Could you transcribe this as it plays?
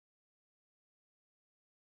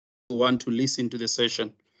want to listen to the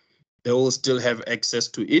session, they will still have access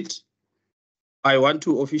to it. I want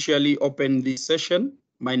to officially open this session.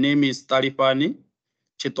 My name is Talipani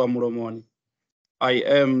Chitwamuromoni. I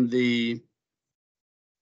am the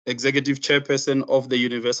Executive Chairperson of the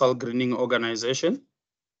Universal Greening Organization.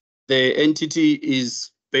 The entity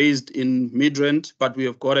is based in Midrand, but we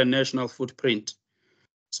have got a national footprint.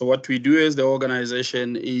 So what we do as the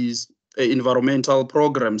organization is environmental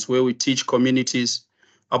programs where we teach communities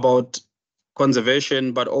about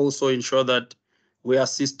conservation, but also ensure that we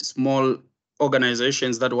assist small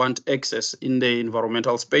organizations that want access in the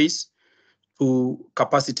environmental space to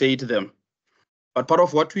capacitate them. But part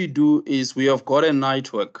of what we do is we have got a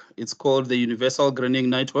network. It's called the Universal Greening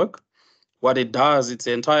Network. What it does, it's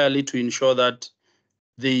entirely to ensure that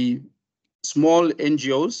the small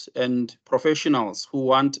NGOs and professionals who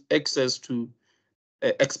want access to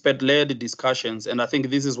expert-led discussions, and I think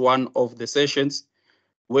this is one of the sessions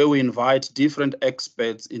where we invite different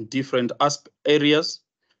experts in different areas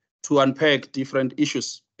to unpack different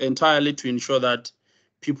issues, entirely to ensure that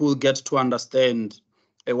people get to understand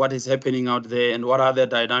what is happening out there and what are the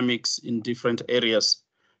dynamics in different areas.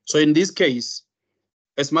 So in this case,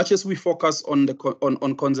 as much as we focus on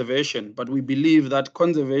on conservation, but we believe that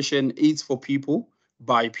conservation is for people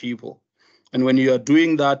by people. And when you are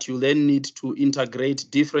doing that, you then need to integrate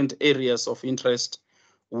different areas of interest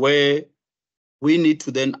where we need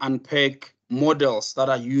to then unpack models that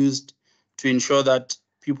are used to ensure that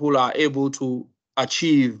people are able to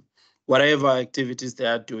achieve whatever activities they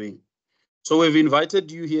are doing. So we've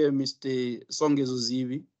invited you here, Mr. Songezo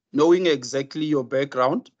Zibi, knowing exactly your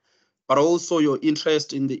background, but also your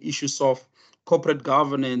interest in the issues of corporate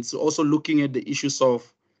governance, also looking at the issues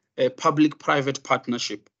of public-private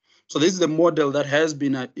partnership. So this is the model that has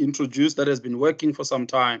been introduced, that has been working for some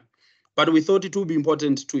time. But we thought it would be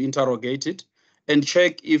important to interrogate it and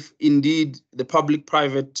check if indeed the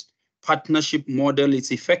public-private partnership model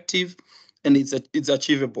is effective and it's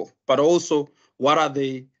achievable. But also, what are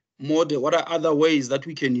other ways that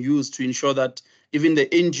we can use to ensure that even the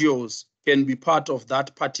NGOs can be part of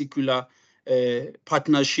that particular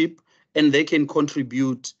partnership and they can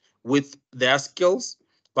contribute with their skills,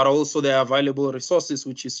 but also their available resources,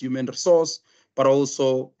 which is human resource, but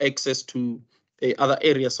also access to other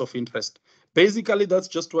areas of interest. Basically, that's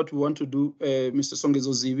just what we want to do, Mr.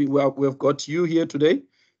 Songezo Zibi. We have got you here today,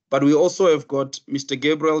 but we also have got Mr.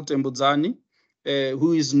 Gabriel Temudzani,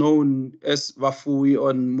 who is known as Vafui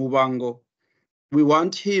on Mubango. We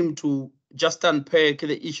want him to just unpack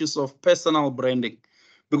the issues of personal branding,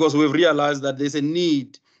 because we've realized that there's a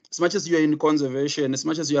need, as much as you're in conservation, as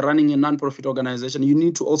much as you're running a non-profit organization, you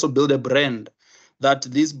need to also build a brand that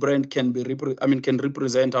this brand can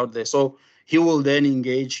represent out there. So he will then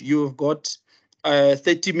engage. You've got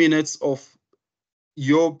 30 minutes of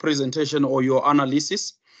your presentation or your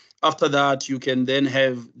analysis. After that, you can then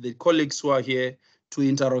have the colleagues who are here to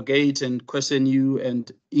interrogate and question you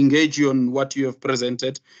and engage you on what you have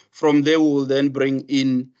presented. From there, we will then bring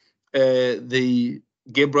in the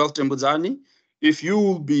Gabriel Temudzani. If you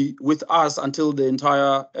will be with us until the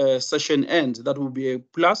entire session ends, that will be a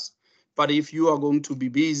plus. But if you are going to be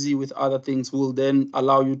busy with other things, we'll then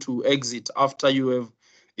allow you to exit after you have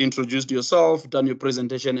introduced yourself, done your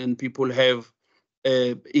presentation, and people have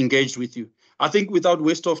engaged with you. I think without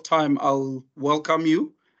waste of time, I'll welcome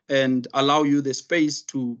you and allow you the space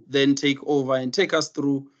to then take over and take us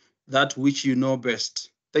through that which you know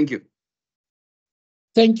best. Thank you.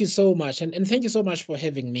 Thank you so much. And thank you so much for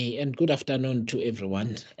having me, and good afternoon to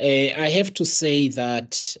everyone. I have to say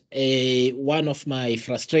that one of my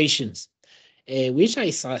frustrations, which I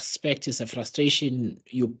suspect is a frustration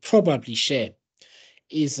you probably share,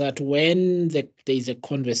 is that when there's a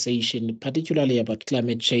conversation, particularly about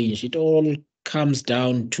climate change, it all comes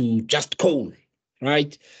down to just coal,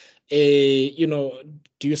 right? Do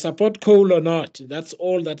you support coal or not? That's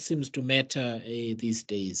all that seems to matter these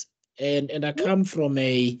days. And I come from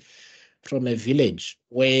a village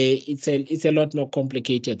where it's a lot more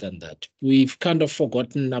complicated than that. We've kind of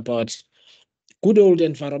forgotten about good old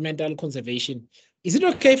environmental conservation. Is it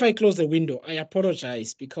okay if I close the window? I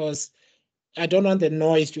apologize, because I don't want the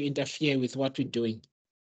noise to interfere with what we're doing.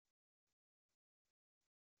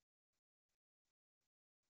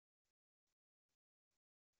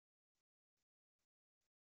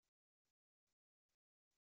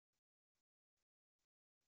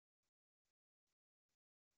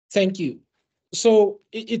 Thank you. So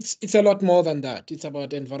it's a lot more than that. It's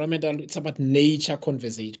about environmental, it's about nature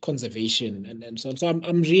conservation, and so on. So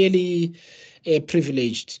I'm really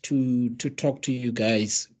privileged to talk to you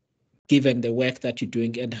guys, given the work that you're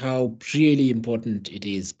doing and how really important it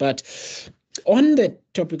is. But on the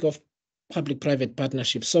topic of public-private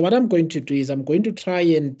partnerships, so what I'm going to do is I'm going to try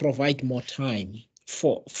and provide more time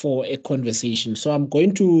for a conversation. So I'm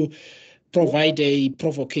going to provide a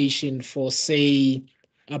provocation for, say,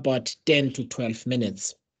 about 10 to 12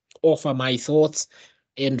 minutes, offer my thoughts,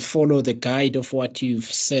 and follow the guide of what you've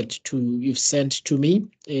sent to me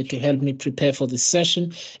to help me prepare for this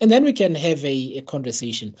session, and then we can have a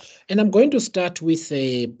conversation. And I'm going to start with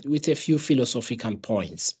a few philosophical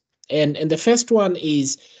points. And the first one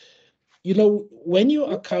is, when you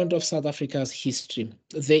account of South Africa's history,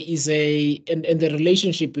 there is and the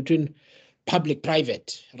relationship between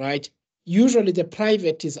public-private, right? Usually the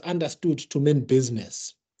private is understood to mean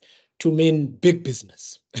business, to mean big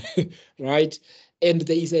business, right? And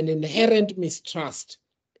there is an inherent mistrust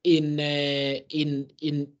in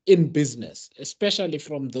business, especially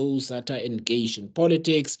from those that are engaged in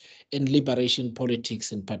politics and liberation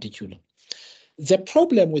politics in particular. The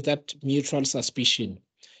problem with that mutual suspicion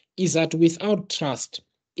is that without trust,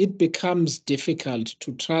 it becomes difficult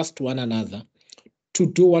to trust one another to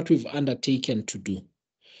do what we've undertaken to do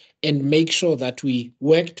and make sure that we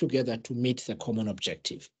work together to meet the common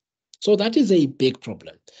objective. So that is a big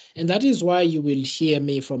problem. And that is why you will hear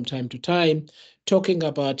me from time to time talking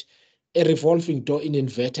about a revolving door in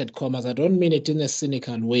inverted commas. I don't mean it in a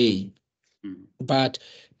cynical way, but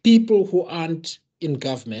people who aren't in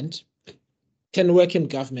government can work in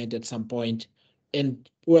government at some point and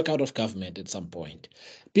work out of government at some point.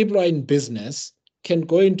 People who are in business can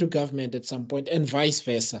go into government at some point and vice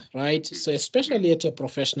versa, right? So especially at a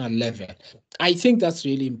professional level, I think that's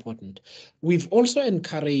really important. We've also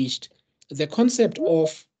encouraged the concept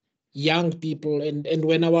of young people, and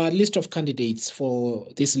when our list of candidates for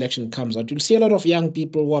this election comes out, you'll see a lot of young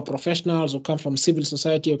people who are professionals, who come from civil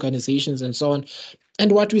society organizations and so on.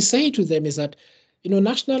 And what we say to them is that,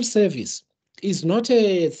 national service is not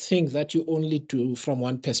a thing that you only do from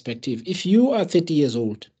one perspective. If you are 30 years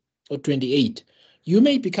old or 28, you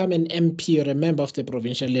may become an MP or a member of the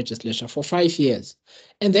provincial legislature for 5 years.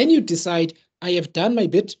 And then you decide, I have done my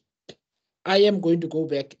bit. I am going to go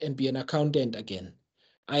back and be an accountant again.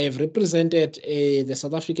 I have represented the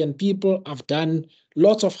South African people. I've done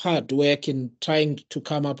lots of hard work in trying to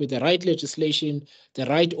come up with the right legislation, the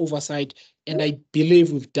right oversight, and I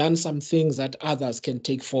believe we've done some things that others can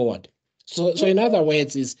take forward. So in other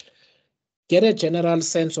words, is get a general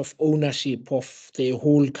sense of ownership of the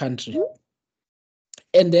whole country,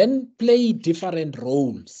 and then play different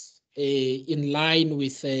roles in line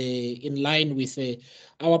with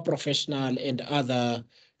our professional and other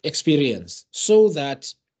experience, so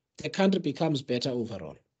that the country becomes better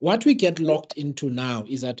overall. What we get locked into now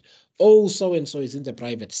is that, so-and-so is in the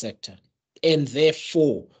private sector, and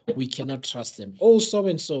therefore we cannot trust them.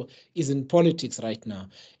 So-and-so is in politics right now,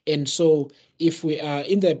 and so if we are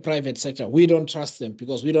in the private sector, we don't trust them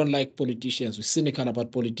because we don't like politicians. We're cynical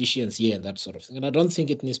about politicians here and that sort of thing. And I don't think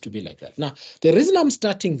it needs to be like that. Now, the reason I'm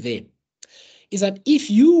starting there is that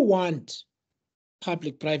if you want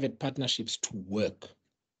public-private partnerships to work,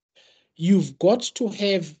 you've got to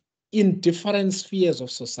have, in different spheres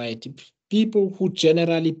of society, people who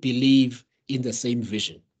generally believe in the same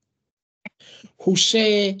vision, who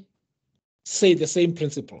share, say, the same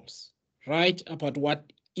principles, right, about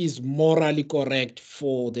what is morally correct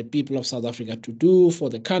for the people of South Africa to do, for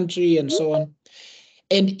the country, and so on.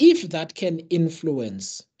 And if that can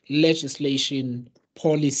influence legislation,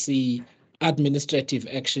 policy, administrative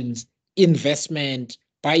actions, investment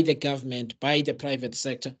by the government, by the private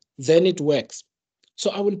sector, then it works. So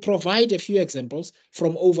I will provide a few examples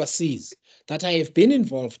from overseas that I have been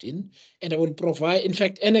involved in, and I will provide, in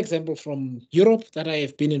fact, an example from Europe that I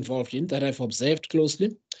have been involved in, that I've observed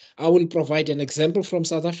closely. I will provide an example from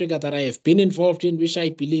South Africa that I have been involved in, which I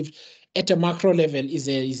believe at a macro level is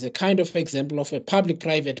a kind of example of a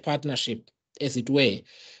public-private partnership, as it were,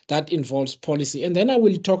 that involves policy. And then I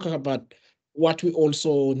will talk about what we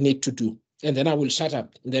also need to do. And then I will shut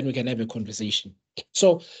up, and then we can have a conversation.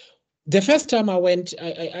 So the first time I went,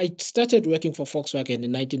 I started working for Volkswagen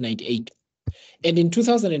in 1998. And in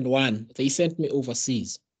 2001, they sent me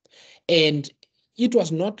overseas. And it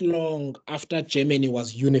was not long after Germany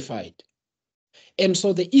was unified. And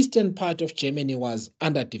so the eastern part of Germany was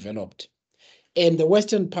underdeveloped. And the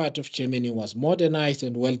western part of Germany was modernized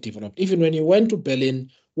and well-developed. Even when you went to Berlin,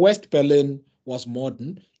 West Berlin was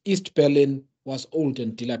modern, East Berlin was old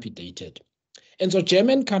and dilapidated. And so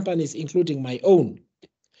German companies, including my own,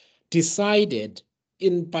 decided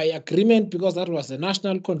by agreement, because that was a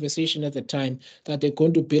national conversation at the time, that they're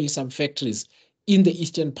going to build some factories in the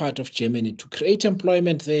eastern part of Germany to create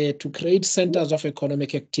employment there, to create centers of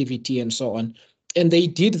economic activity and so on. And they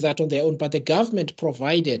did that on their own, but the government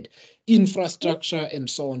provided infrastructure and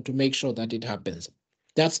so on to make sure that it happens.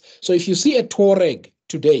 So if you see a Touareg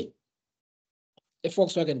today, a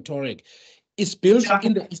Volkswagen Touareg, it's built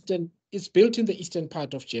in the eastern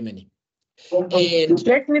part of Germany. And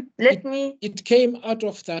it came out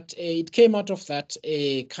of that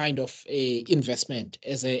kind of investment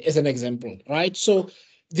as an example, right? So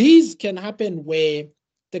these can happen where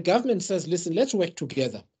the government says, listen, let's work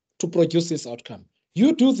together to produce this outcome.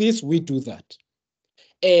 You do this, we do that.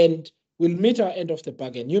 And we'll meet our end of the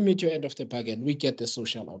bargain. You meet your end of the bargain. We get the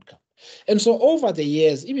social outcome. And so over the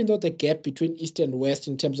years, even though the gap between East and West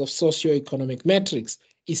in terms of socioeconomic metrics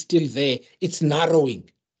is still there, it's narrowing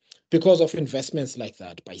because of investments like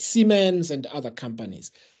that by Siemens and other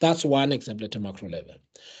companies. That's one example at a macro level.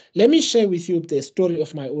 Let me share with you the story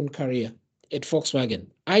of my own career at Volkswagen.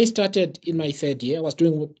 I started in my third year. I was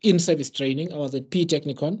doing in-service training. I was at P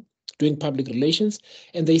Technicon doing public relations.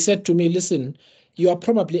 And they said to me, listen, you are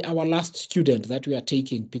probably our last student that we are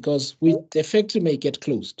taking because the factory may get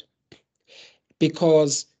closed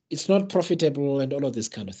because it's not profitable and all of these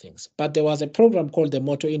kind of things. But there was a program called the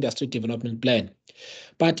Motor Industry Development Plan.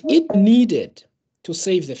 But it needed to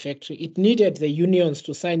save the factory. It needed the unions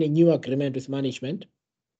to sign a new agreement with management.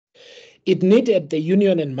 It needed the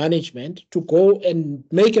union and management to go and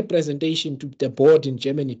make a presentation to the board in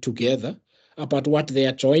Germany together about what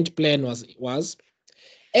their joint plan was.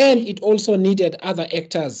 And it also needed other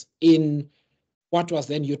actors in what was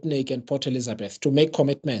then Utnake and Port Elizabeth to make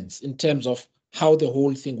commitments in terms of how the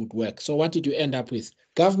whole thing would work. So what did you end up with?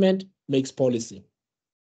 Government makes policy.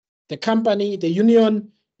 The company, the union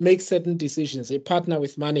makes certain decisions. They partner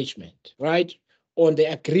with management, right? Or they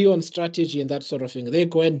agree on strategy and that sort of thing. They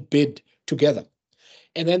go and bid together.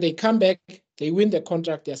 And then they come back, they win the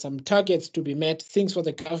contract. There are some targets to be met, things for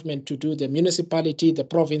the government to do, the municipality, the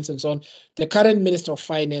province, and so on. The current Minister of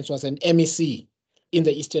Finance was an MEC in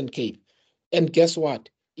the Eastern Cape. And guess what?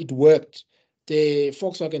 It worked. The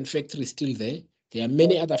Volkswagen factory is still there. There are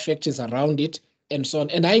many other factories around it, and so on.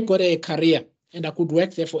 And I got a career, and I could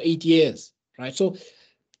work there for 8 years, right? So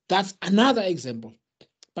that's another example.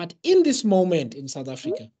 But in this moment in South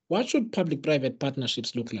Africa, what should public-private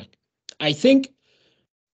partnerships look like? I think,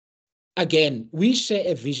 again, we share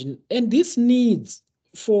a vision, and this needs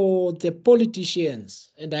for the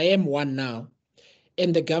politicians, and I am one now,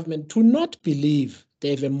 and the government to not believe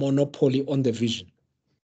they have a monopoly on the vision.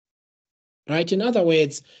 Right? In other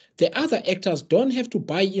words, the other actors don't have to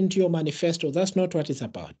buy into your manifesto. That's not what it's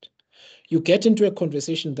about. You get into a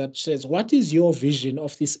conversation that says, what is your vision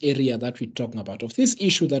of this area that we're talking about, of this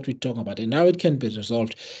issue that we're talking about, and how it can be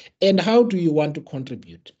resolved, and how do you want to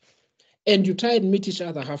contribute? And you try and meet each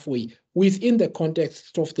other halfway within the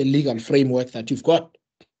context of the legal framework that you've got,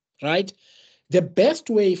 right? The best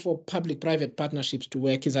way for public-private partnerships to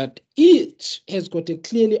work is that each has got a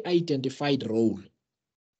clearly identified role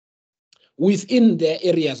within their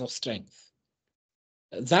areas of strength.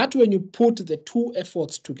 That when you put the two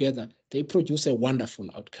efforts together, they produce a wonderful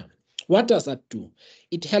outcome. What does that do?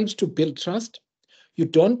 It helps to build trust. You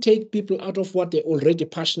don't take people out of what they're already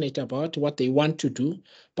passionate about, what they want to do,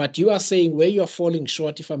 but you are saying where you're falling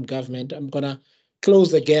short. If I'm government, I'm going to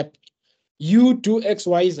close the gap. You do X,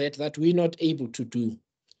 Y, Z that we're not able to do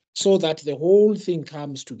so that the whole thing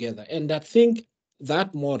comes together. And I think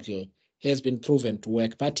that model has been proven to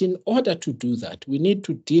work. But in order to do that, we need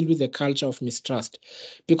to deal with the culture of mistrust.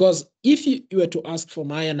 Because if you were to ask for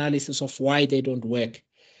my analysis of why they don't work,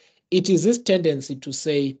 it is this tendency to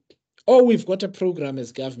say, oh, we've got a program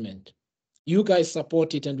as government. You guys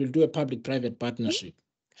support it and we'll do a public-private partnership.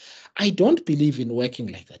 I don't believe in working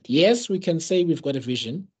like that. Yes, we can say we've got a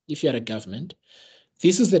vision if you're a government.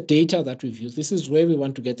 This is the data that we've used. This is where we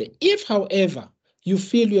want to get there. If, however, you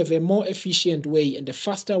feel you have a more efficient way and a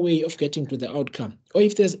faster way of getting to the outcome, or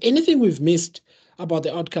if there's anything we've missed about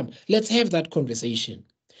the outcome, let's have that conversation.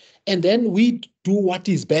 And then we do what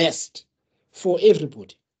is best for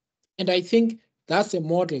everybody. And I think that's a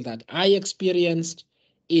model that I experienced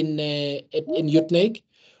in Utnake,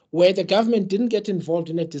 where the government didn't get involved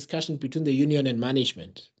in a discussion between the union and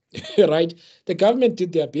management, right? The government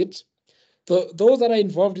did their bit. Those that are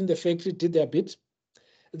involved in the factory did their bit.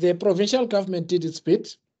 The provincial government did its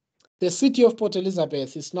bit. The city of Port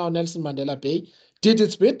Elizabeth is now Nelson Mandela Bay, did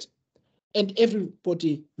its bit, and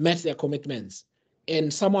everybody met their commitments.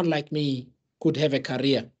 And someone like me could have a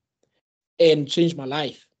career and change my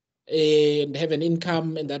life and have an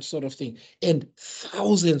income and that sort of thing. And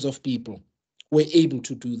thousands of people were able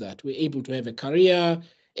to do that, were able to have a career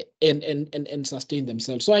and sustain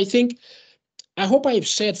themselves. So I hope I've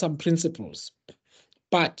shared some principles,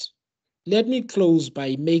 but let me close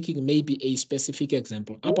by making maybe a specific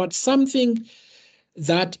example about something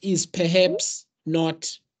that is perhaps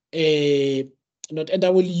not and I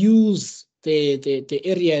will use the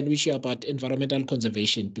area in which you're about environmental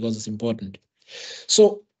conservation because it's important.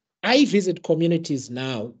 So I visit communities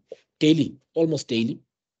now daily, almost daily.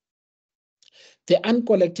 The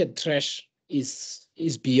uncollected trash is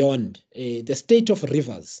beyond. The state of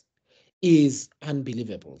rivers is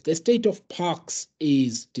unbelievable. The state of parks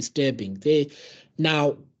is disturbing.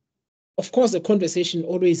 Now, of course, the conversation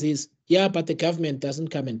always is, yeah, but the government doesn't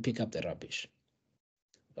come and pick up the rubbish.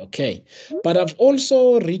 Okay. But I've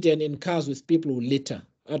also ridden in cars with people who litter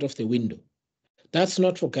out of the window. That's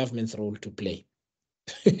not for government's role to play.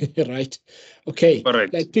 Right? Okay.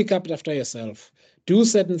 Correct. Like pick up after yourself. Do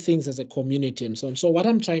certain things as a community and so on. So what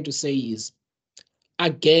I'm trying to say is,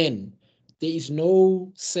 again, there is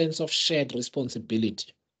no sense of shared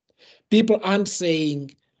responsibility. People aren't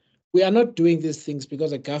saying, we are not doing these things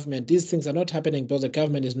because the government, these things are not happening because the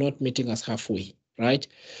government is not meeting us halfway, right?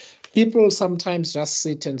 People sometimes just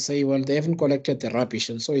sit and say, well, they haven't collected the rubbish,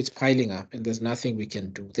 and so it's piling up, and there's nothing we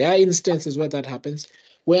can do. There are instances where that happens.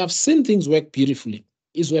 Where I've seen things work beautifully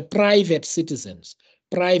is where private citizens,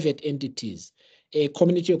 private entities,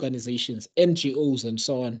 community organizations, NGOs, and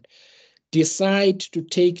so on, decide to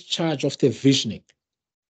take charge of the visioning.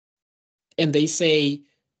 And they say,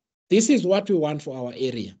 this is what we want for our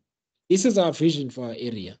area. This is our vision for our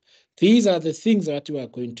area. These are the things that we are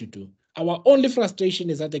going to do. Our only frustration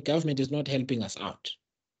is that the government is not helping us out.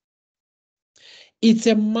 It's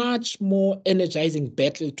a much more energizing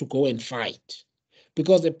battle to go and fight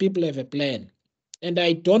because the people have a plan. And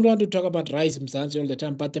I don't want to talk about Rise Mzansi all the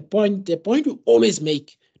time, but the point we always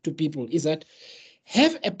make to people is that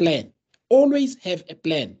have a plan. Always have a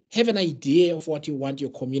plan. Have an idea of what you want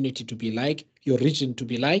your community to be like, your region to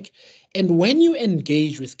be like. And when you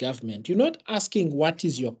engage with government, you're not asking what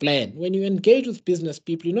is your plan. When you engage with business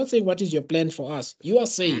people, you're not saying what is your plan for us. You are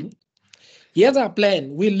saying, here's our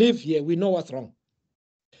plan. We live here. We know what's wrong.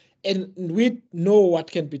 And we know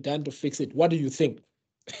what can be done to fix it. What do you think?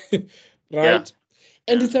 Right? Yeah.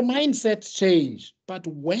 And it's a mindset change. But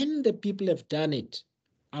when the people have done it,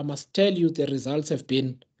 I must tell you the results have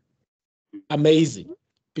been amazing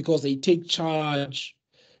because they take charge.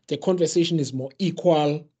 The conversation is more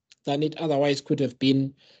equal than it otherwise could have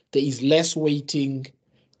been. There is less waiting.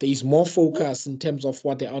 There is more focus in terms of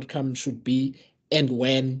what the outcome should be and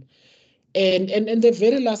when. And the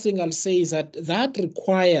very last thing I'll say is that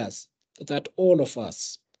requires that all of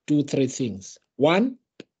us do three things. One,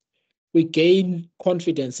 we gain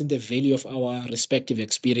confidence in the value of our respective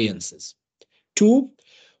experiences. Two,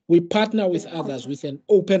 we partner with others with an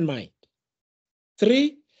open mind.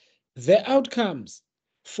 Three, the outcomes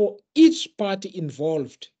for each party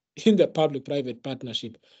involved in the public-private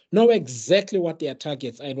partnership know exactly what their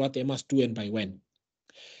targets are and what they must do and by when.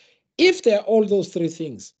 If there are all those three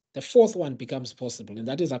things, the fourth one becomes possible, and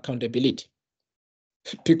that is accountability.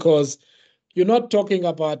 Because you're not talking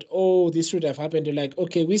about, oh, this should have happened. You're like,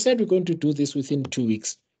 okay, we said we're going to do this within 2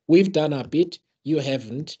 weeks. We've done our bit. You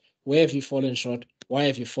haven't. Where have you fallen short? Why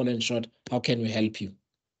have you fallen short? How can we help you?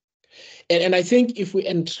 And I think if we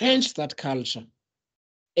entrench that culture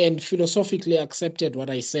and philosophically accepted what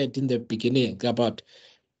I said in the beginning about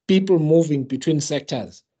people moving between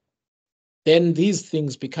sectors, then these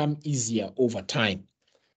things become easier over time.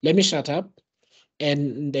 Let me shut up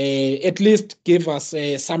and at least give us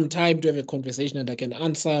some time to have a conversation and I can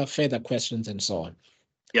answer further questions and so on.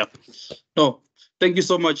 Yeah. No, thank you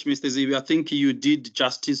so much, Mr. Zibi. I think you did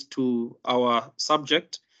justice to our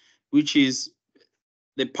subject, which is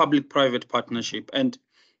the public-private partnership. And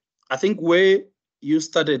I think where you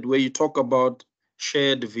started, where you talk about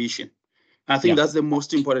shared vision, I think that's the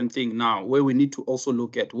most important thing now, where we need to also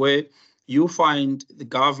look at where you find the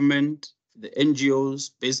government, the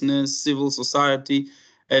NGOs, business, civil society,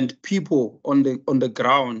 and people on the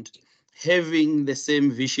ground having the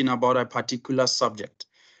same vision about a particular subject.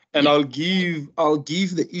 And I'll give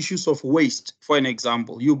the issues of waste for an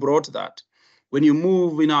example. You brought that. When you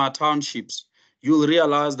move in our townships, you'll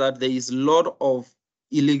realize that there is a lot of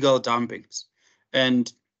illegal dumpings.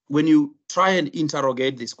 And when you try and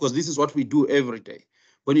interrogate this, because this is what we do every day,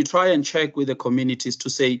 when you try and check with the communities to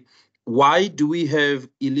say, why do we have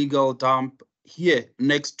illegal dump here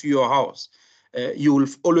next to your house? You will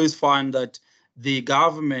always find that the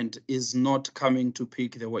government is not coming to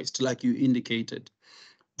pick the waste, like you indicated.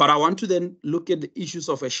 But I want to then look at the issues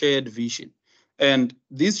of a shared vision. And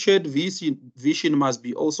this shared vision must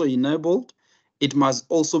be also enabled. It must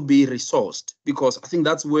also be resourced, because I think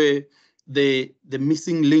that's where the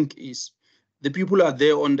missing link is. The people are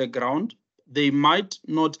there on the ground. They might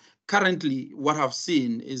not currently what I've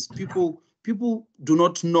seen is people do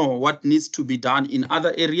not know what needs to be done in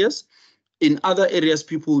other areas. In other areas,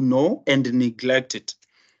 people know and neglect it.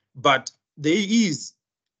 But there is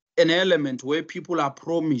an element where people are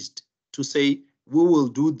promised to say, we will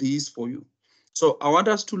do this for you. So I want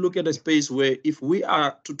us to look at a space where if we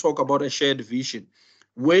are to talk about a shared vision,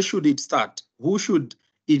 where should it start? Who should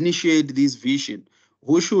initiate this vision?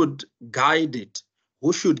 Who should guide it?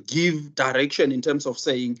 Who should give direction in terms of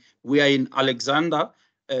saying, we are in Alexander,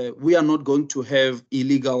 we are not going to have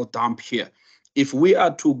illegal dump here. If we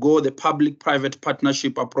are to go the public-private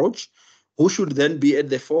partnership approach, who should then be at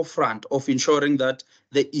the forefront of ensuring that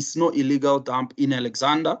there is no illegal dump in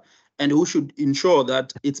Alexander, and who should ensure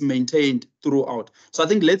that it's maintained throughout. So I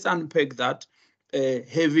think let's unpack that,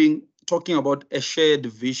 talking about a shared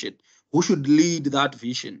vision. Who should lead that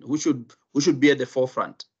vision? Who should be at the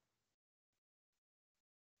forefront?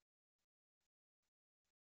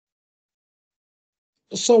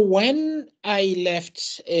 So when I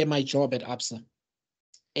left my job at ABSA,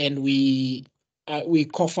 and we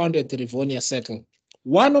co-founded the Rivonia Circle,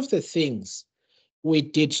 one of the things we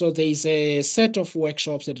did, so there is a set of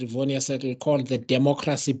workshops at Rivonia Circle called the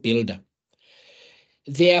Democracy Builder.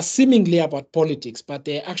 They are seemingly about politics, but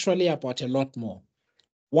they're actually about a lot more.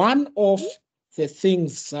 One of the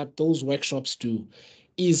things that those workshops do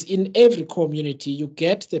is in every community, you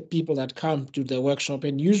get the people that come to the workshop,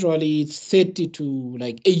 and usually it's 30 to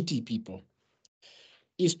like 80 people,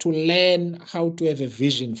 is to learn how to have a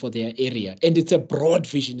vision for their area. And it's a broad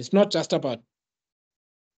vision. It's not just about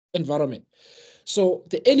environment. So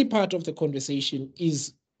the early part of the conversation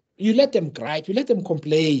is you let them gripe, you let them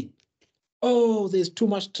complain. Oh, there's too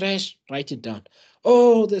much trash, write it down.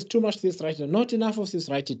 Oh, there's too much this, write it down. Not enough of this,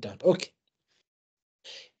 write it down. Okay.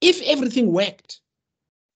 If everything worked,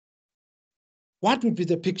 what would be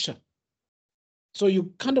the picture? So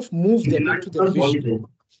you kind of move them into the vision,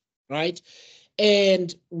 right?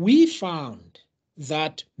 And we found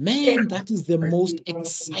that, man, that is the most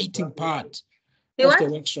exciting part of the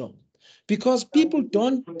workshop, because people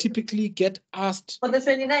don't typically get asked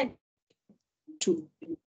to.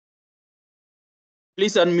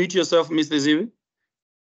 Please unmute yourself, Mr. Zibi.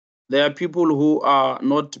 There are people who are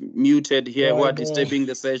not muted here who are disturbing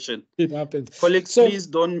the session. It happens. Colleagues, please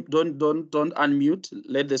don't unmute.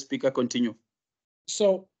 Let the speaker continue.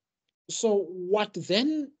 So what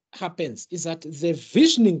then happens is that the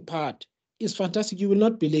visioning part is fantastic. You will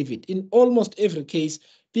not believe it. In almost every case,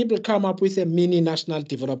 people come up with a mini national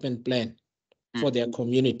development plan for their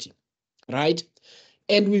community, right?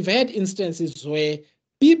 And we've had instances where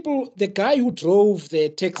people, the guy who drove the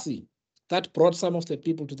taxi that brought some of the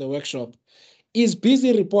people to the workshop, is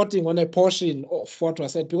busy reporting on a portion of what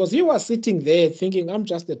was said, because he was sitting there thinking, I'm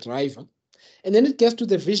just the driver. And then it gets to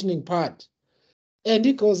the visioning part. And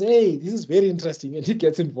he goes, hey, this is very interesting. And he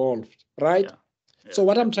gets involved, right? Yeah. Yeah. So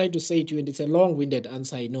what I'm trying to say to you, and it's a long-winded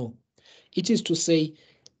answer, I know, it is to say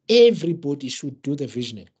everybody should do the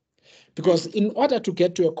visioning. Because in order to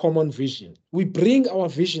get to a common vision, we bring our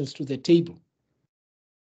visions to the table.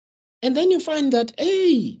 And then you find that,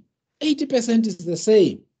 hey, 80% is the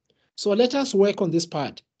same. So let us work on this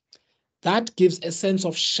part. That gives a sense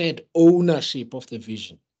of shared ownership of the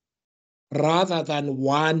vision, rather than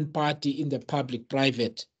one party in the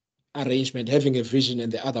public-private arrangement having a vision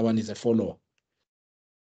and the other one is a follower.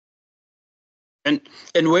 And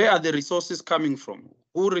where are the resources coming from?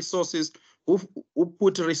 Who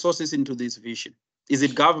put resources into this vision? Is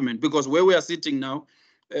it government? Because where we are sitting now,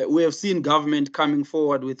 we have seen government coming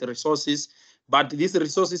forward with resources, but these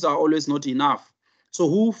resources are always not enough. So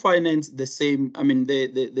who financed the same,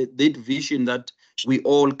 the vision that we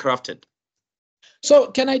all crafted? So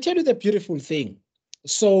can I tell you the beautiful thing?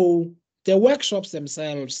 So the workshops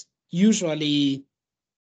themselves usually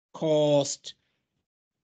cost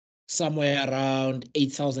somewhere around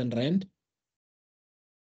 8,000 Rand.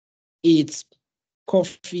 It's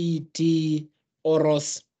coffee, tea,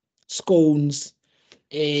 oros, scones,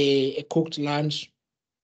 a cooked lunch,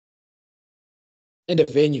 and a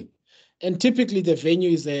venue. And typically the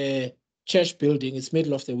venue is a church building. It's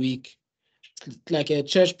middle of the week, like a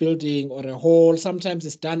church building or a hall. Sometimes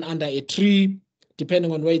it's done under a tree,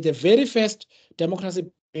 depending on where. The very first Democracy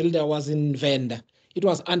Builder was in Venda. It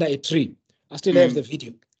was under a tree. I still have the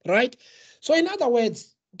video, right? So in other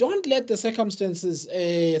words, don't let the circumstances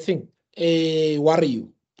worry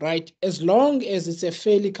you, right? As long as it's a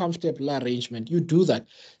fairly comfortable arrangement, you do that.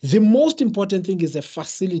 The most important thing is the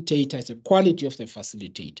facilitator, it's the quality of the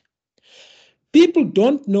facilitator. People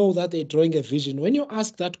don't know that they're drawing a vision. When you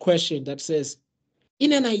ask that question that says,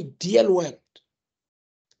 in an ideal world,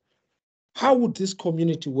 how would this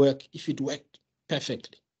community work if it worked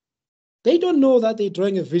perfectly? They don't know that they're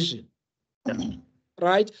drawing a vision, Yeah.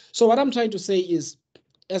 right? So what I'm trying to say is,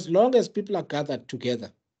 as long as people are gathered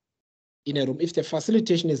together in a room, if the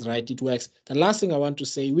facilitation is right, it works. The last thing I want to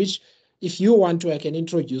say, which if you want to, I can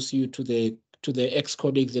introduce you to the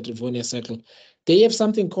ex-colleagues at Rivonia Circle. They have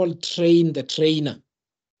something called train the trainer.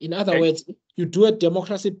 In other words, you do a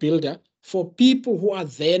democracy builder for people who are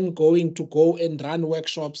then going to go and run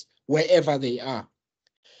workshops wherever they are.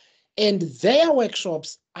 And their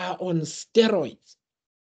workshops are on steroids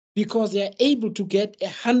because they are able to get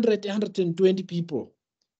 100, 120 people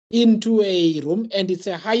into a room, and it's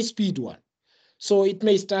a high-speed one. So it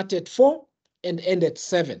may start at 4 and end at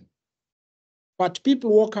 7. But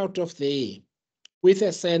people walk out of there with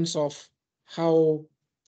a sense of how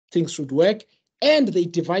things should work, and they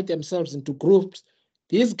divide themselves into groups.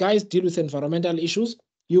 These guys deal with environmental issues.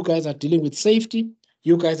 You guys are dealing with safety.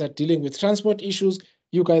 You guys are dealing with transport issues.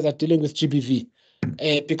 You guys are dealing with GBV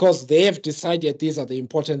because they have decided these are the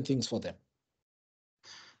important things for them.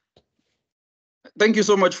 Thank you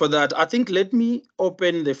so much for that. I think let me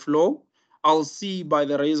open the floor. I'll see by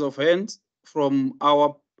the raise of hands from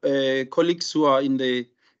our colleagues who are in the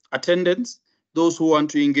attendance, those who want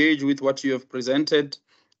to engage with what you have presented,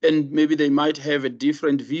 and maybe they might have a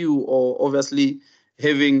different view, or obviously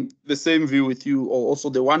having the same view with you, or also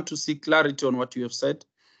they want to see clarity on what you have said.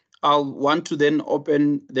 I'll want to then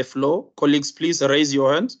open the floor. Colleagues, please raise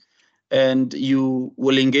your hands and you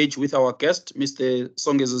will engage with our guest, Mr.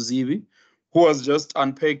 Songezo Zibi, who was just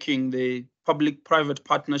unpacking the public-private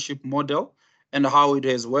partnership model and how it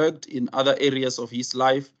has worked in other areas of his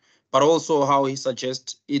life, but also how he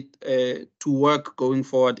suggests it to work going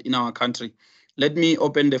forward in our country. Let me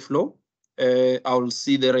open the floor. I'll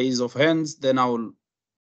see the raise of hands, then I will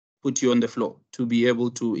put you on the floor to be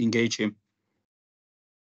able to engage him.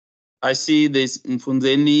 I see there's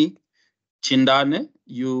Mfunzeni Chindane.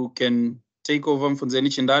 You can take over, Mfunzeni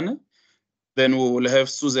Chindane. Then we will have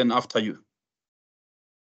Susan after you.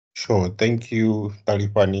 Sure. Thank you,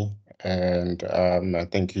 Talipani. And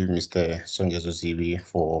thank you, Mr. Songezo Zibi,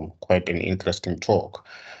 for quite an interesting talk.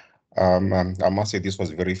 I must say this was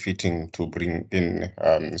very fitting to bring in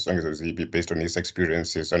Songezo Zibi based on his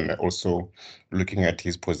experiences and also looking at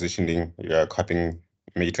his positioning, capping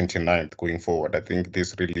May 29th going forward. I think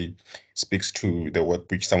this really speaks to the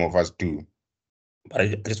work which some of us do.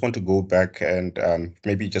 I just want to go back and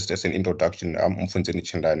maybe just as an introduction, I'm Mfunzeni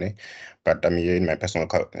Chindane, but I'm here in my personal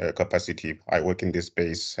capacity. I work in this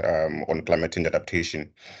space on climate change adaptation.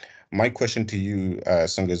 My question to you,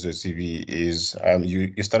 Songezo Zibi, is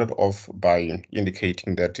you started off by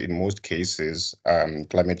indicating that in most cases,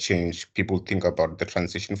 climate change, people think about the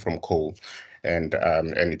transition from coal, and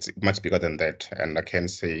it's much bigger than that. And I can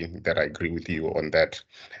say that I agree with you on that.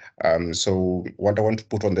 So what I want to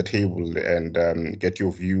put on the table and get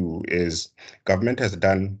your view is government has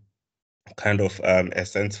done kind of a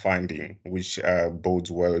sense finding, which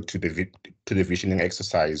bodes well to the visioning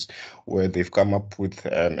exercise, where they've come up with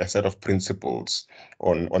a set of principles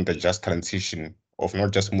on the just transition of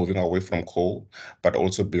not just moving away from coal, but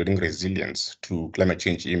also building resilience to climate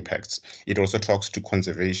change impacts. It also talks to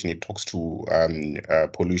conservation, it talks to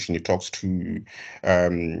pollution, it talks to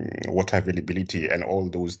water availability and all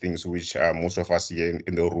those things which most of us here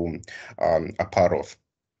in the room are part of.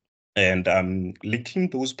 And linking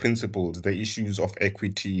those principles, the issues of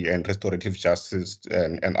equity and restorative justice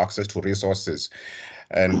and access to resources,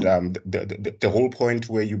 and the whole point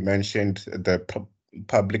where you mentioned the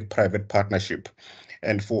public-private partnership.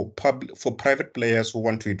 And for private players who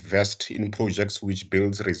want to invest in projects which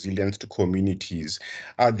builds resilience to communities,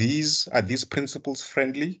 are these principles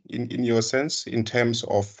friendly in your sense in terms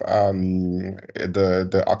of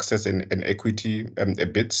the access and equity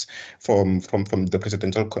bits from the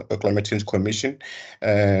Presidential Climate Change Commission?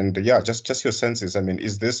 And yeah, just your senses. I mean,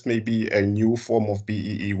 is this maybe a new form of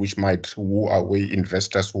BEE which might woo away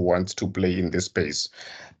investors who want to play in this space?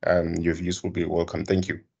 Your views will be welcome. Thank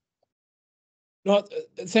you. No,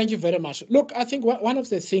 thank you very much. Look, I think one of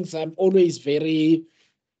the things I'm always very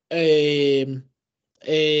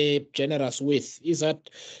generous with is that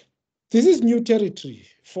this is new territory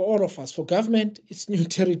for all of us. For government, it's new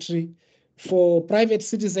territory. For private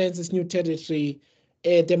citizens, it's new territory.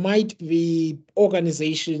 There might be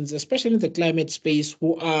organizations, especially in the climate space,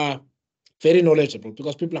 who are very knowledgeable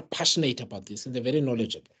because people are passionate about this and they're very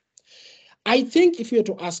knowledgeable. I think if you were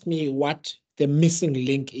to ask me what the missing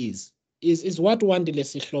link is what Wandile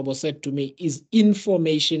Sihlobo said to me is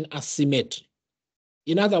information asymmetry.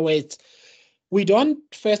 In other words, we don't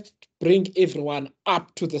first bring everyone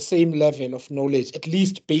up to the same level of knowledge, at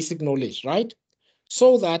least basic knowledge, right?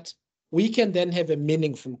 So that we can then have a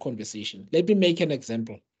meaningful conversation. Let me make an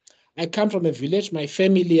example. I come from a village. My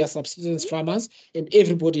family are subsistence farmers, and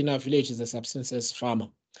everybody in our village is a subsistence farmer.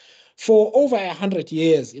 For over 100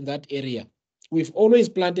 years in that area, we've always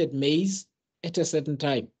planted maize at a certain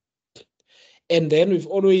time. And then we've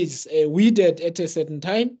always weeded at a certain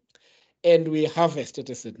time, and we harvest at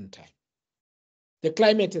a certain time. The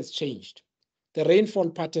climate has changed. The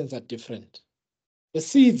rainfall patterns are different. The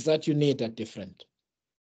seeds that you need are different.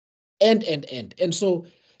 And so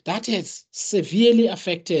that has severely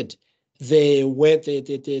affected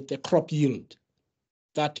the crop yield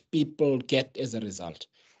that people get as a result,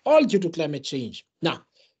 all due to climate change. Now,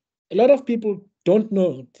 a lot of people don't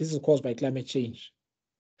know this is caused by climate change.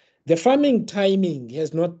 The farming timing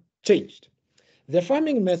has not changed. The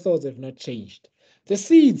farming methods have not changed. The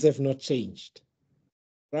seeds have not changed,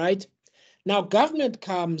 right? Now, government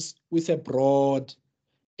comes with a broad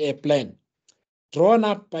plan drawn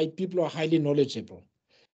up by people who are highly knowledgeable.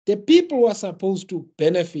 The people who are supposed to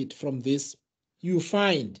benefit from this, you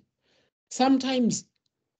find, sometimes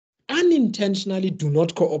unintentionally do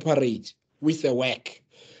not cooperate with the work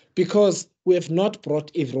because we have not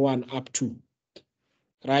brought everyone up to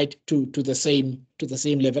the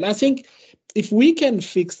same level. I think if we can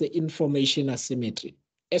fix the information asymmetry,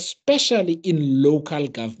 especially in local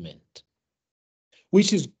government,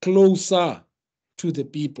 which is closer to the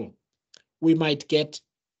people, we might get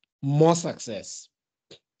more success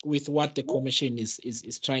with what the commission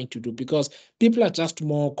is trying to do, because people are just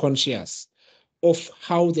more conscious of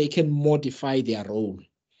how they can modify their role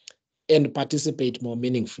and participate more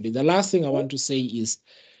meaningfully. The last thing I want to say is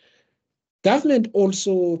government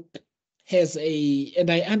also has and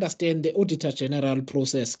I understand the Auditor General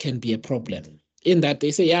process can be a problem in that they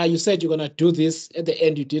say, yeah, you said you're going to do this, at the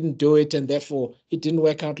end you didn't do it, and therefore it didn't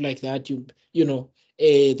work out like that.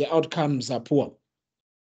 The outcomes are poor.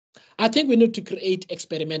 I think we need to create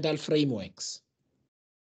experimental frameworks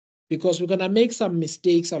because we're going to make some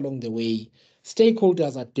mistakes along the way.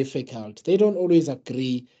 Stakeholders are difficult. They don't always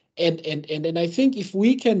agree. And I think if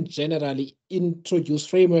we can generally introduce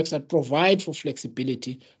frameworks that provide for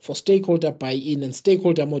flexibility, for stakeholder buy-in and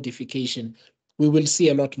stakeholder modification, we will see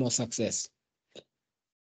a lot more success.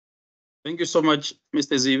 Thank you so much,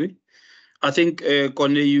 Mr. Zibi. I think,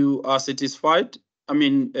 Kone, you are satisfied. I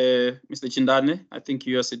mean, Mr. Chindane, I think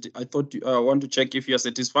you are I thought I want to check if you are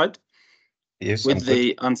satisfied with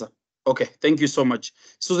the answer. Okay, thank you so much.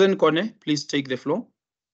 Susan Kone, please take the floor.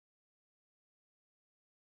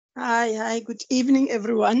 Hi, good evening,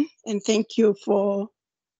 everyone, and thank you for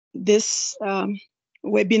this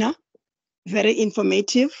webinar. Very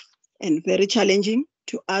informative and very challenging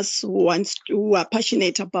to us who are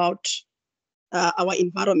passionate about our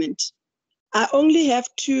environment. I only have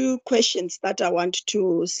two questions that I want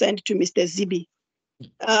to send to Mr. Zibi.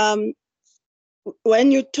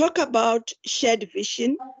 When you talk about shared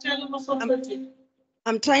vision,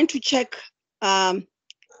 I'm trying to check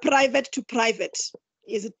private to private.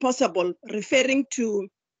 Is it possible, referring to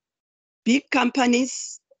big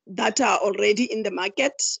companies that are already in the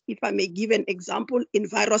market? If I may give an example,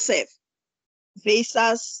 EnviroSafe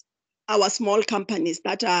versus our small companies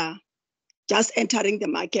that are just entering the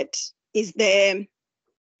market. Is there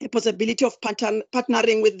a possibility of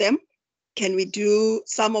partnering with them? Can we do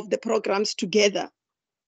some of the programs together?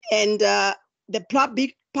 And the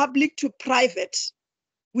public to private,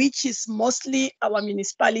 which is mostly our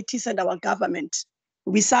municipalities and our government,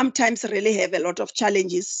 we sometimes really have a lot of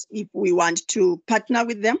challenges if we want to partner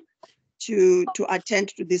with them to attend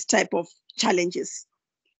to this type of challenges.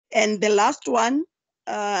 And the last one,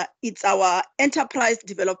 it's our enterprise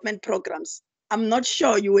development programs. I'm not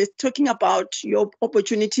sure, you were talking about your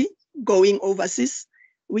opportunity going overseas,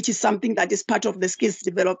 which is something that is part of the skills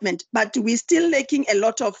development, but we're still lacking a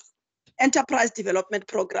lot of enterprise development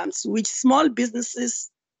programs, which small businesses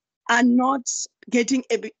are not getting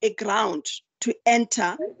a ground to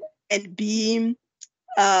enter and be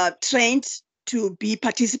trained to be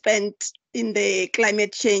participants in the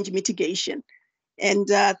climate change mitigation. And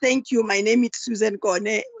thank you. My name is Susan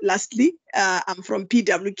Kone. Lastly, I'm from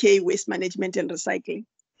PWK Waste Management and Recycling.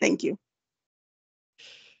 Thank you.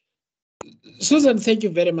 Susan, thank you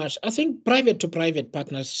very much. I think private to private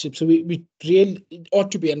partnerships, we really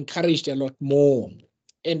ought to be encouraged a lot more.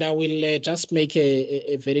 And I will just make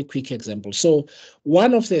a very quick example. So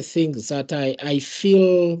one of the things that I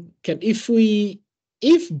feel can, if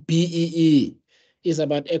BEE is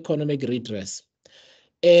about economic redress,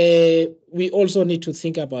 we also need to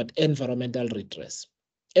think about environmental redress.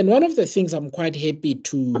 And one of the things I'm quite happy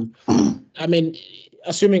to, I mean,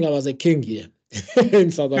 assuming I was a king here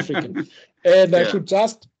in South Africa, and I should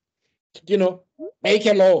just, make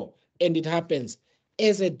a law and it happens.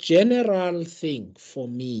 as a general thing for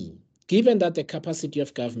me, given that the capacity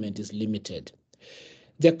of government is limited,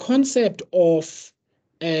 the concept of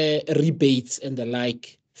rebates and the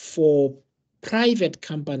like for private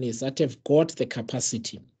companies that have got the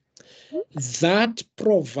capacity that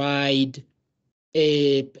provide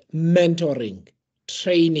mentoring,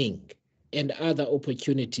 training, and other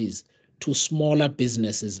opportunities to smaller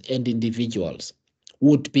businesses and individuals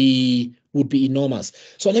would be enormous.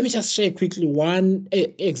 So let me just share quickly one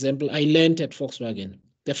example I learned at Volkswagen.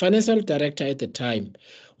 The financial director at the time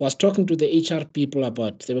was talking to the HR people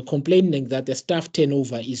about, they were complaining that the staff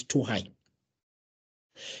turnover is too high.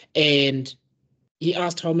 And he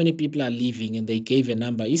asked how many people are leaving, and they gave a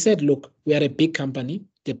number. He said, look, we are a big company,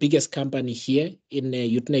 the biggest company here in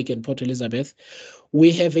Utenhage and Port Elizabeth.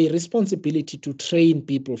 We have a responsibility to train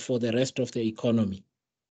people for the rest of the economy.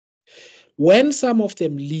 When some of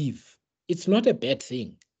them leave, it's not a bad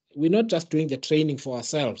thing. We're not just doing the training for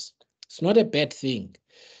ourselves. It's not a bad thing.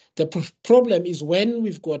 The problem is when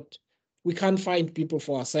we can't find people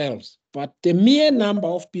for ourselves, but the mere number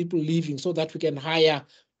of people leaving so that we can hire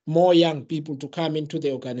more young people to come into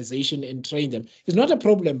the organization and train them is not a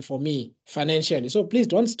problem for me financially. So please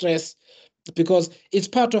don't stress, because it's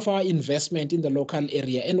part of our investment in the local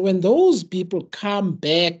area. And when those people come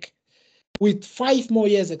back with 5 more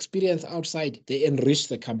years experience outside, they enrich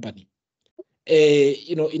the company,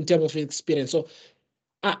 in terms of experience. So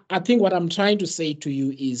I think what I'm trying to say to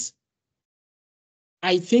you is,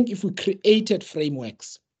 I think if we created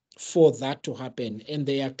frameworks for that to happen and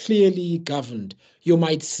they are clearly governed, you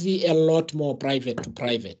might see a lot more private to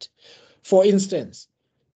private. For instance,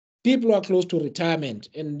 people who are close to retirement,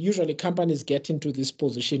 and usually companies get into this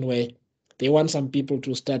position where they want some people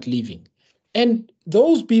to start leaving. And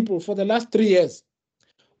those people, for the last 3 years,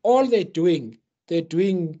 all they're doing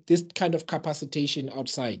this kind of capacitation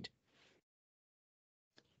outside.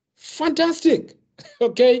 Fantastic.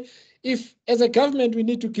 Okay. If as a government, we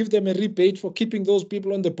need to give them a rebate for keeping those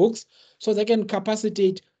people on the books so they can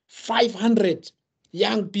capacitate 500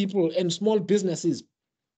 young people and small businesses,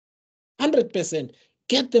 100%,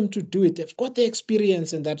 get them to do it. They've got the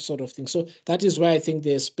experience and that sort of thing. So that is why I think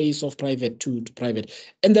there's space of private to private.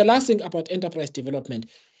 And the last thing about enterprise development,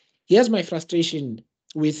 here's my frustration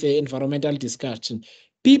with the environmental discussion.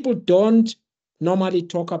 People don't normally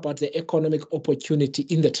talk about the economic opportunity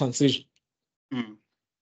in the transition.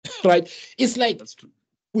 Right? It's like,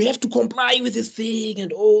 we have to comply with this thing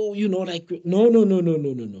and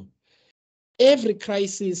no. Every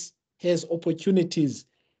crisis has opportunities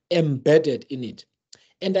embedded in it.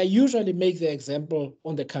 And I usually make the example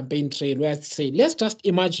on the campaign trail where I say, let's just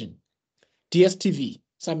imagine DSTV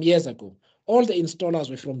some years ago. All the installers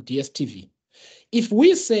were from DSTV. If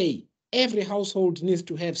we say every household needs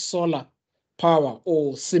to have solar power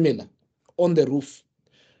or similar on the roof,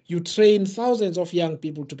 you train thousands of young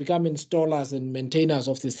people to become installers and maintainers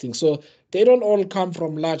of these things. So they don't all come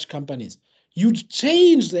from large companies. You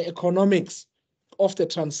change the economics of the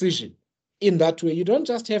transition in that way. You don't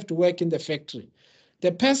just have to work in the factory.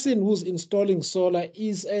 The person who's installing solar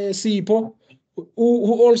is a CEO who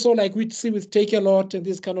also, like we see with Take a Lot and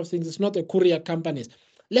these kind of things, it's not the courier companies.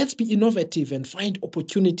 Let's be innovative and find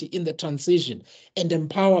opportunity in the transition and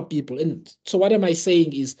empower people. And so what am I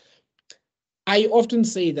saying is, I often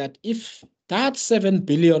say that if that $7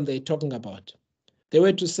 billion they're talking about, they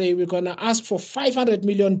were to say, we're going to ask for $500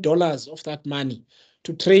 million of that money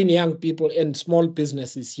to train young people and small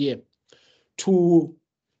businesses here to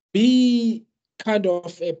be kind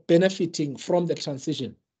of benefiting from the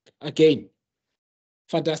transition. Again,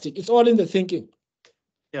 fantastic. It's all in the thinking.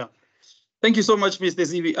 Yeah. Thank you so much, Mr.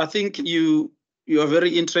 Zibi. I think you are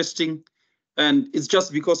very interesting, and it's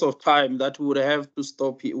just because of time that we would have to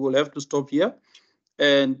stop here. We'll have to stop here.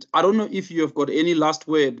 And I don't know if you have got any last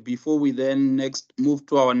word before we then move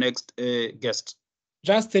to our next guest.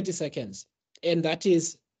 Just 30 seconds. And that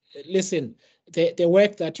is, listen, the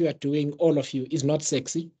work that you are doing, all of you, is not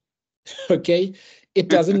sexy. Okay? It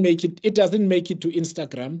doesn't make it to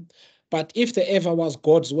Instagram. But if there ever was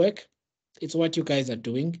God's work, it's what you guys are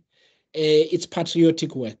doing. It's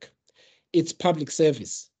patriotic work. It's public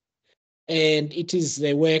service. And it is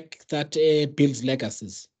the work that builds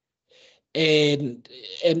legacies. And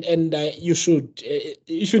you should,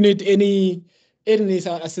 if you need any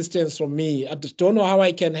assistance from me, I just don't know how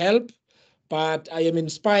I can help, but I am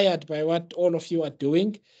inspired by what all of you are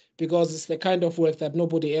doing, because it's the kind of work that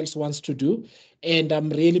nobody else wants to do. And I'm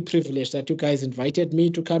really privileged that you guys invited me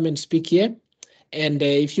to come and speak here. And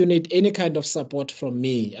if you need any kind of support from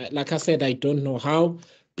me, like I said, I don't know how,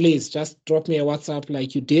 please just drop me a WhatsApp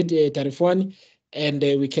like you did, Tarifwani, and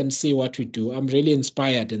we can see what we do. I'm really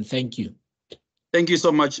inspired, and thank you. Thank you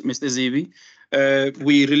so much, Mr. Zibi.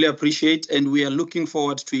 We really appreciate and we are looking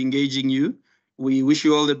forward to engaging you. We wish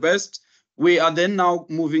you all the best. We are then now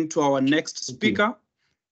moving to our next speaker.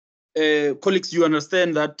 Colleagues, you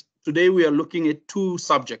understand that today we are looking at two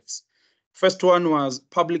subjects. First one was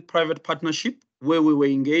public-private partnership, where we were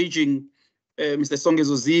engaging Mr.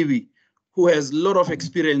 Songezo Zibi, who has a lot of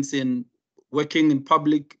experience in working in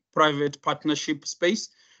public-private partnership space,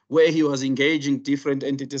 where he was engaging different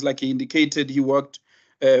entities. Like he indicated, he worked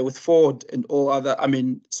with Ford and all other.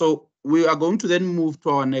 So we are going to then move to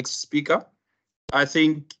our next speaker. I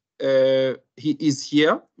think he is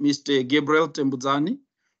here, Mr. Gabriel Temudzani,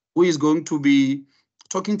 who is going to be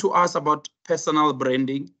talking to us about personal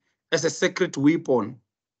branding as a secret weapon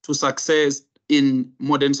to success in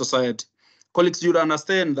modern society. Colleagues, you'll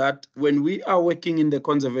understand that when we are working in the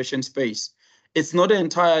conservation space, it's not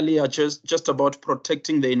entirely just about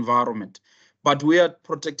protecting the environment, but we are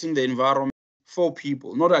protecting the environment for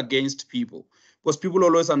people, not against people. Because people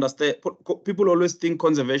always understand, people always think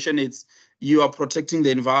conservation is you are protecting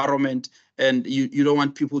the environment and you don't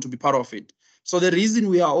want people to be part of it. So the reason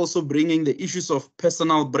we are also bringing the issues of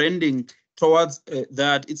personal branding towards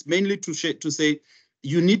that, it's mainly to say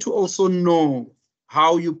you need to also know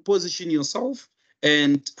how you position yourself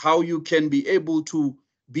and how you can be able to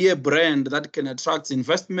be a brand that can attract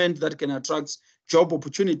investment, that can attract job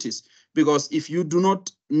opportunities. Because if you do not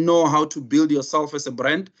know how to build yourself as a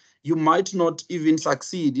brand, you might not even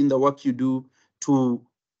succeed in the work you do to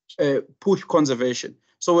push conservation.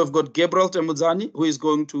 So we've got Gabriel Temudzani, who is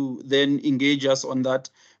going to then engage us on that.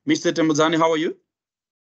 Mr. Temudzani, how are you?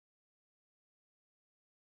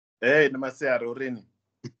 Hey, namaste arorini.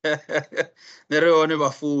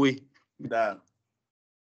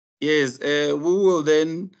 Yes, we will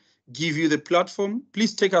then give you the platform.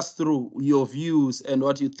 Please take us through your views and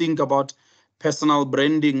what you think about personal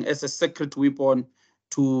branding as a secret weapon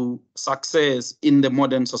to success in the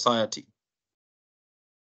modern society.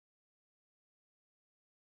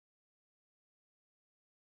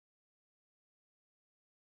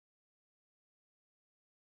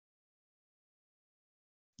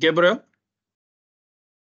 Gabriel?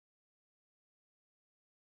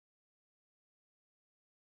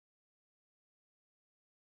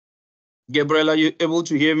 Gabriel, are you able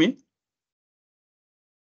to hear me?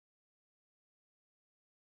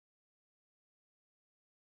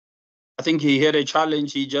 I think he had a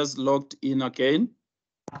challenge. He just logged in again.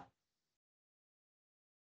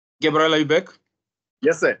 Gabriel, are you back?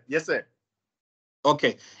 Yes, sir. Yes, sir.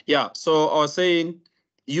 Okay. Yeah. So I was saying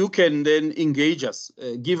you can then engage us,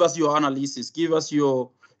 give us your analysis, give us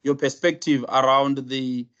your perspective around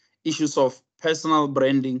the issues of personal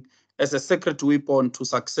branding as a secret weapon to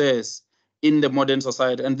success in the modern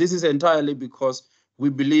society. And this is entirely because we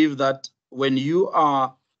believe that when you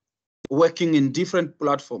are working in different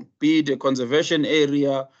platforms, be it a conservation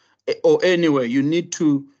area or anywhere, you need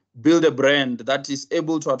to build a brand that is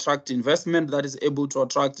able to attract investment, that is able to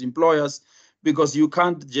attract employers, because you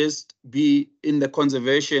can't just be in the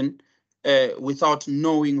conservation without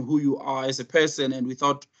knowing who you are as a person and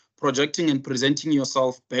without projecting and presenting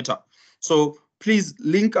yourself better. So please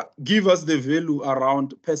give us the value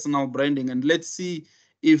around personal branding, and let's see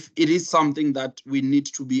if it is something that we need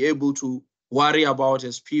to be able to worry about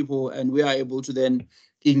as people, and we are able to then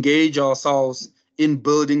engage ourselves in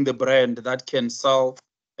building the brand that can sell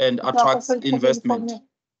and attract investment.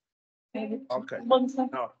 Okay.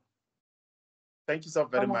 No. Thank you so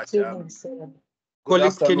very much.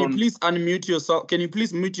 Colleagues, can you please unmute yourself? Can you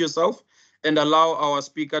please mute yourself and allow our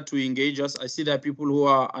speaker to engage us? I see there are people who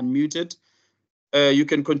are unmuted. You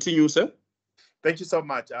can continue, sir. Thank you so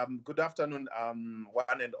much. Good afternoon,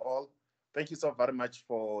 one and all. Thank you so very much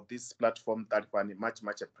for this platform, Talipani. Much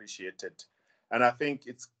appreciated. And I think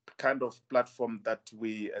it's kind of platform that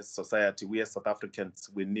we as society, we as South Africans,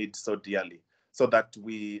 we need so dearly, so that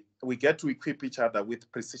we get to equip each other with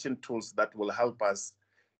precision tools that will help us,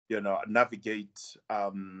 navigate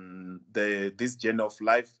this journey of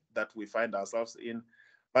life that we find ourselves in,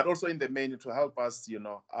 but also in the main to help us,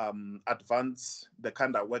 advance the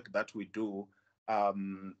kind of work that we do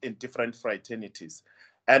in different fraternities.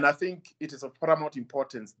 And I think it is of paramount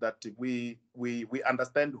importance that we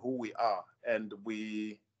understand who we are, and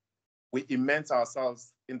we immerse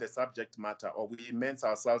ourselves in the subject matter, or we immerse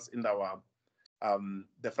ourselves in our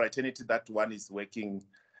the fraternity that one is working,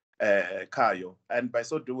 Kayo. And by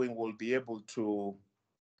so doing, we'll be able to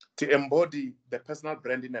embody the personal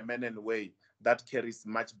brand in a manner and way that carries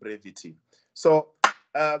much brevity. So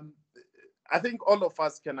I think all of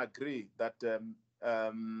us can agree that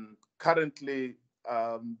currently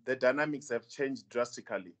the dynamics have changed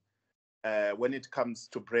drastically when it comes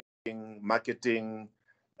to brand. marketing,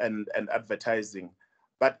 and advertising.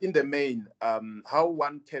 But in the main, how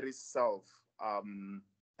one carries self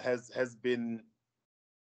has been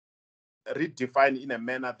redefined in a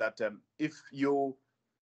manner that if you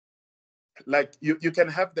you can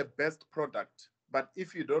have the best product, but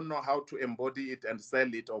if you don't know how to embody it and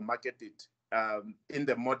sell it or market it in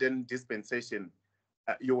the modern dispensation,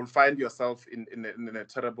 you will find yourself in a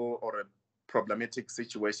terrible or a problematic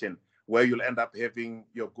situation where you'll end up having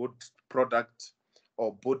your good product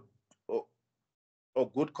or good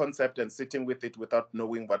concept and sitting with it without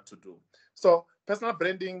knowing what to do. So personal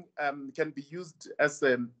branding can be used as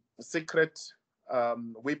a secret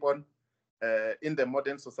weapon in the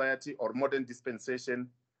modern society or modern dispensation.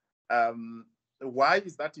 Why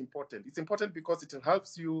is that important? It's important because it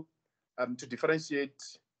helps you to differentiate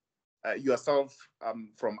yourself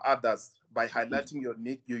from others by highlighting your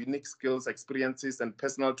unique skills, experiences, and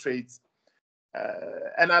personal traits.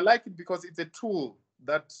 And I like it because it's a tool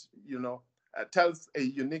that, tells a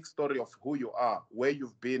unique story of who you are, where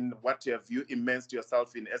you've been, what you have immersed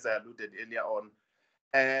yourself in, as I alluded earlier on.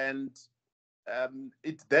 And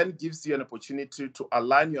it then gives you an opportunity to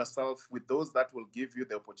align yourself with those that will give you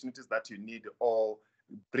the opportunities that you need or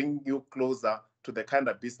bring you closer to the kind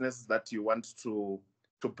of business that you want to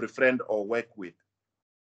befriend or work with.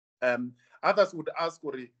 Others would ask,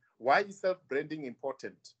 why is self-branding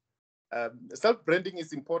important? Self-branding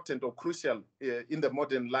is important or crucial in the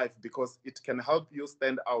modern life because it can help you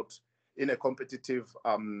stand out in a competitive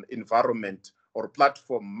environment or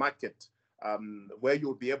platform market where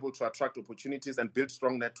you'll be able to attract opportunities and build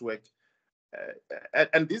strong network.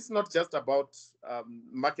 And this is not just about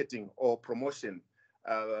marketing or promotion,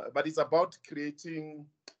 but it's about creating,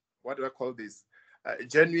 what do I call this?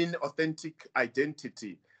 Genuine, authentic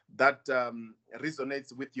identity that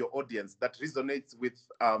resonates with your audience, that resonates with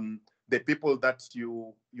the people that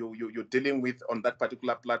you're dealing with on that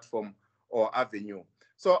particular platform or avenue.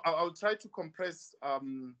 So I'll try to compress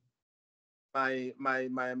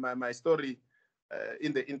my story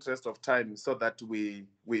in the interest of time, so that we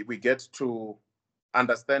get to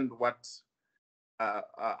understand what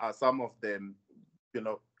are some of the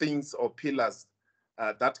things or pillars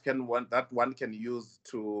that one can use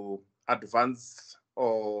to advance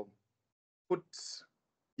or put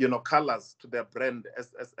colors to their brand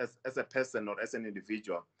as a person or as an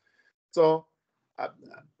individual. So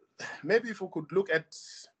maybe if we could look at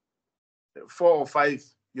 4 or 5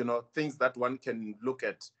 things that one can look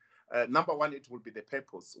at. Number one, it will be the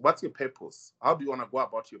purpose. What's your purpose? How do you want to go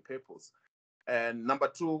about your purpose? And number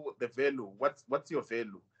 2, the value. What's your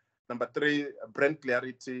value? Number 3, brand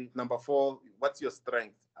clarity. Number 4, what's your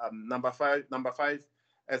strength? Number five,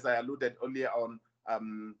 as I alluded earlier on,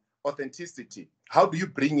 authenticity. How do you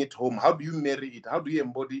bring it home? How do you marry it? How do you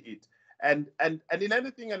embody it? And in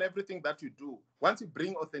anything and everything that you do, once you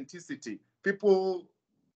bring authenticity, people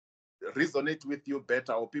resonate with you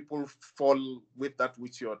better, or people fall with that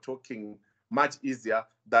which you're talking much easier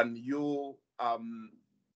than you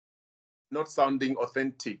not sounding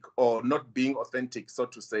authentic or not being authentic, so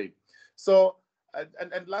to say. So,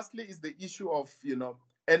 and lastly is the issue of,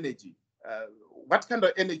 energy. What kind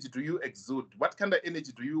of energy do you exude? What kind of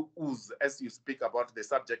energy do you ooze as you speak about the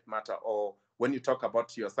subject matter or when you talk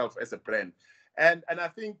about yourself as a brand? And I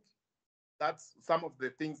think that's some of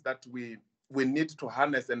the things that we need to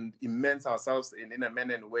harness and immerse ourselves in a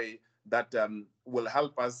manner and way that will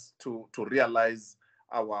help us to realize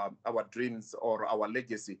our dreams or our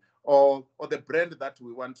legacy or the brand that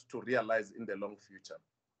we want to realize in the long future.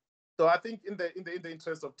 So I think in the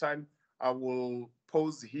interest of time, I will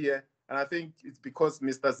pause here. And I think it's because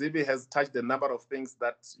Mr. Zibi has touched a number of things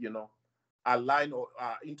that, align or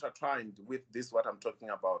are intertwined with this, what I'm talking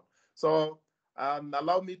about. So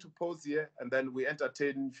allow me to pause here, and then we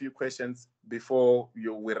entertain a few questions before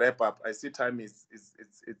we wrap up. I see time is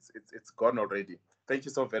gone already. Thank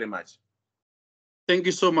you so very much. Thank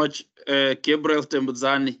you so much, Gabriel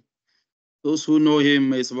Temudzani. Those who know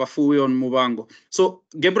him is Wafui on Mubango. So,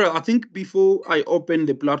 Gabriel, I think before I open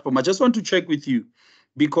the platform, I just want to check with you,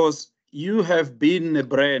 because you have been a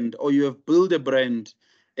brand, or you have built a brand,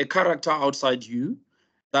 a character outside you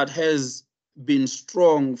that has been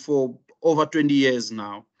strong for over 20 years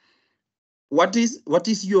now. What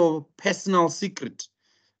is your personal secret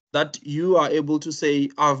that you are able to say,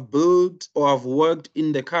 I've built or I've worked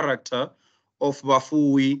in the character of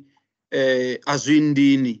Wafui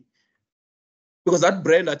Azwindini? Because that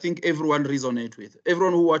brand, I think everyone resonates with.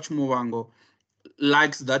 Everyone who watch Mubango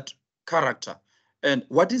likes that character. And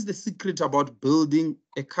what is the secret about building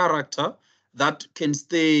a character that can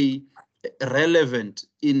stay relevant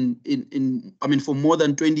for more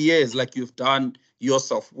than 20 years, like you've done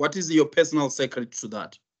yourself? What is your personal secret to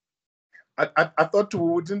that? I thought we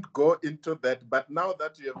wouldn't go into that, but now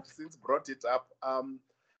that you have since brought it up,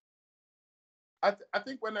 I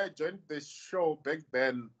think when I joined the show back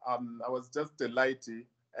then, I was just delighted,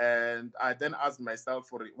 and I then asked myself,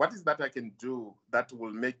 for what is that I can do that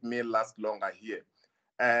will make me last longer here?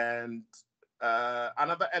 And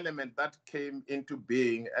another element that came into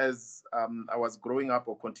being as I was growing up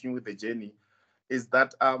or continuing with the journey is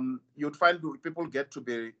that you'd find people get to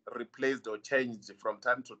be replaced or changed from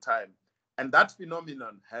time to time. And that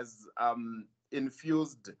phenomenon has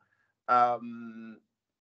infused a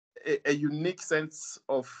unique sense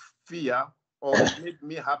of fear, or made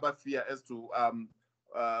me harbor fear as to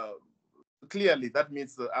clearly that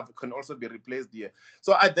means that I can also be replaced here.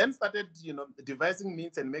 So I then started, devising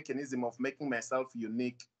means and mechanism of making myself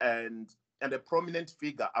unique and a prominent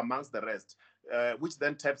figure amongst the rest, which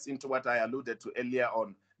then taps into what I alluded to earlier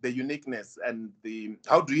on, the uniqueness and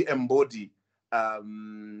how do you embody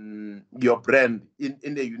your brand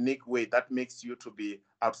in a unique way that makes you to be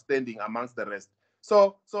outstanding amongst the rest.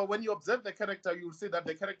 So when you observe the character, you'll see that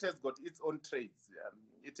the character has got its own traits.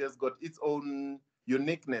 It has got its own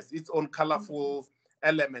uniqueness, its own colorful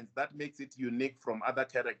elements that makes it unique from other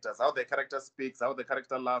characters. How the character speaks, how the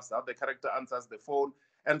character laughs, how the character answers the phone,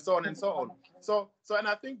 and so on and so on. So and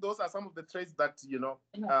I think those are some of the traits that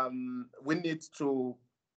we need to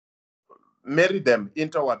marry them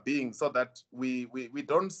into our being, so that we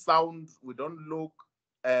don't sound, we don't look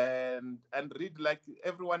and read like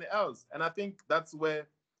everyone else. And I think that's where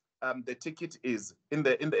the ticket is in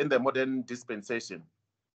the modern dispensation.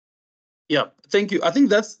 Yeah, thank you. I think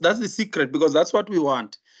that's the secret, because that's what we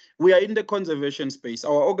want. We are in the conservation space.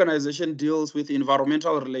 Our organization deals with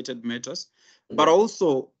environmental related matters, but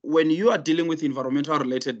also when you are dealing with environmental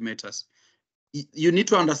related matters, you need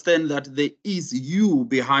to understand that there is you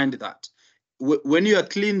behind that. When you are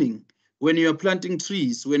cleaning, when you are planting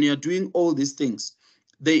trees, when you are doing all these things,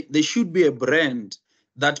 they should be a brand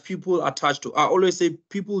that people are attached to. I always say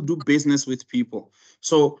people do business with people.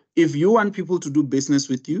 So if you want people to do business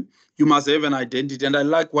with you, you must have an identity. And I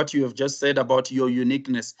like what you have just said about your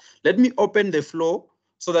uniqueness. Let me open the floor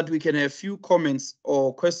so that we can have a few comments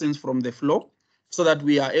or questions from the floor, so that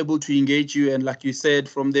we are able to engage you. And like you said,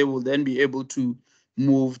 from there, we'll then be able to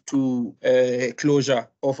move to a closure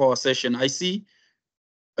of our session. I see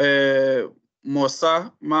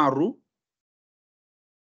Musa Maru.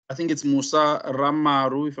 I think it's Musa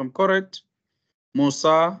Ramaru, if I'm correct.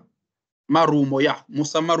 Musa Marumo, yeah,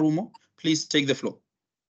 Musa Marumo. Please take the floor.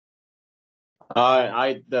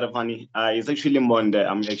 Hi, Darapani. It's actually Monday.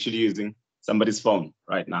 I'm actually using somebody's phone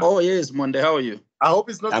right now. Oh, yes, Monday. How are you? I hope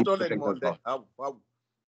it's not stolen, Monday.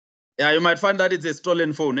 Yeah, you might find that it's a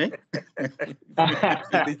stolen phone, eh?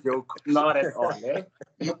 Not at all, eh?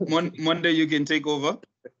 Monday, you can take over.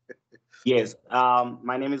 Yes.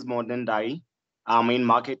 My name is Monden Dai. I'm in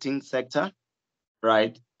marketing sector,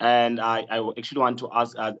 right? And I actually want to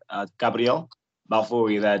ask Gabriel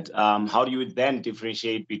Bafori that how do you then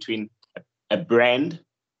differentiate between a brand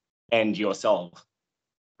and yourself,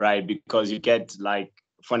 right? Because you get, like,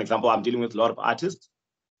 for an example, I'm dealing with a lot of artists,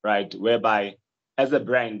 right? Whereby as a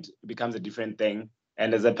brand it becomes a different thing,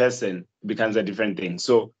 and as a person it becomes a different thing.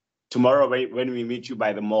 So tomorrow when we meet you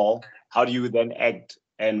by the mall, how do you then act?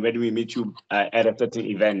 And when we meet you at a certain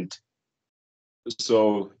event?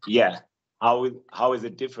 So yeah, how is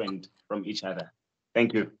it different from each other?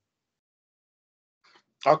 Thank you.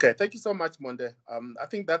 Okay, thank you so much, Monde. I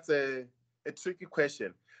think that's a tricky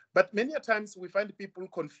question, but many a times we find people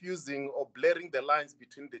confusing or blurring the lines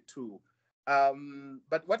between the two.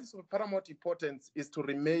 But what is of paramount importance is to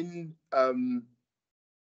remain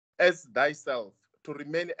as thyself, to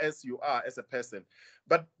remain as you are as a person.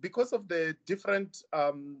 But because of the different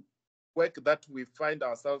work that we find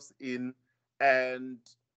ourselves in, and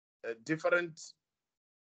different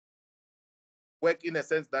work in a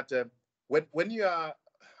sense that when you are,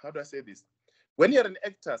 how do I say this? When you're an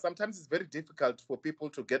actor, sometimes it's very difficult for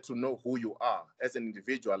people to get to know who you are as an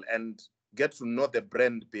individual and get to know the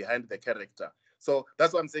brand behind the character. So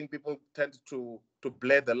that's why I'm saying people tend to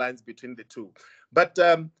blur the lines between the two. But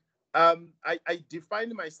I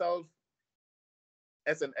define myself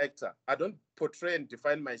as an actor. I don't portray and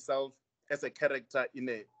define myself as a character in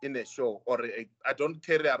a show, or I don't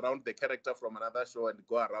carry around the character from another show and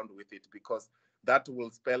go around with it, because that will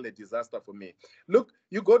spell a disaster for me. Look,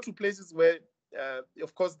 you go to places where,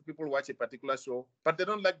 of course, people watch a particular show, but they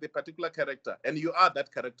don't like the particular character, and you are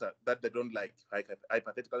that character that they don't like,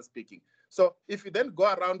 hypothetically speaking. So if you then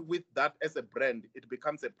go around with that as a brand, it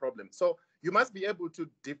becomes a problem. So you must be able to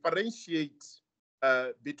differentiate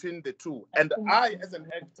between the two. And I, as an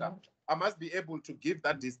actor, I must be able to give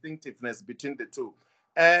that distinctiveness between the two.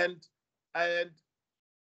 And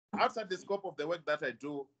outside the scope of the work that I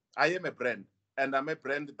do, I am a brand, and I'm a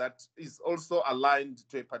brand that is also aligned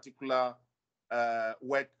to a particular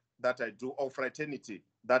work that I do, or fraternity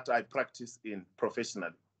that I practice in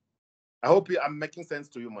professionally. I hope I'm making sense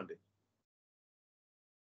to you, Monday.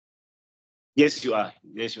 Yes, you are.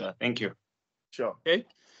 Yes, you are. Thank you. Sure. Okay.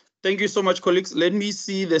 Thank you so much, colleagues. Let me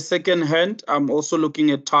see the second hand. I'm also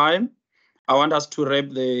looking at time. I want us to wrap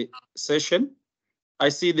the session. I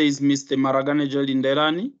see there is Mr. Maragane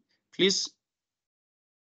Jelindelani. Please.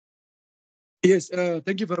 Yes,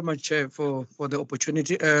 thank you very much for the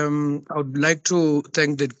opportunity. I would like to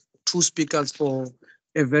thank the two speakers for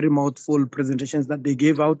a very mouthful presentations that they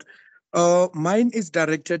gave out. Mine is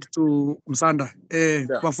directed to Msanda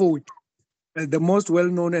Bafo, the most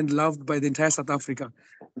well-known and loved by the entire South Africa.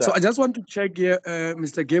 Yeah. So I just want to check here,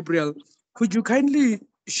 Mr. Gabriel, could you kindly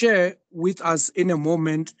share with us in a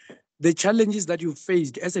moment the challenges that you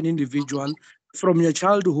faced as an individual from your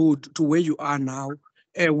childhood to where you are now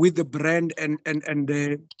with the brand and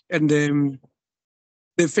the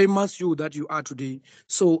famous you that you are today?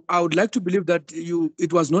 So I would like to believe that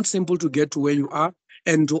it was not simple to get to where you are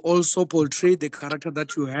and to also portray the character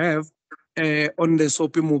that you have on the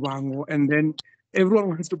Sopi Mubango, and then everyone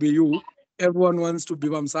wants to be you. Everyone wants to be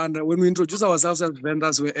Bamsanda. When we introduce ourselves as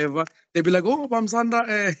vendors wherever, they'll be like, oh, Bamsanda,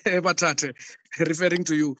 Batate, referring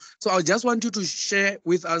to you. So I just want you to share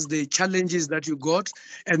with us the challenges that you got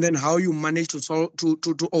and then how you managed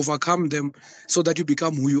to overcome them so that you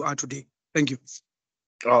become who you are today. Thank you.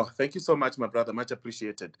 Oh, thank you so much, my brother. Much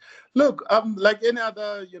appreciated. Look, like any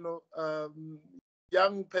other,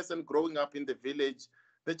 young person growing up in the village,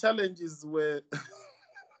 the challenges were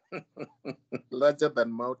larger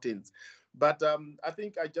than mountains. But I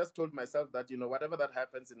think I just told myself that, whatever that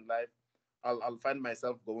happens in life, I'll find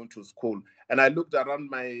myself going to school. And I looked around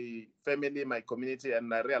my family, my community,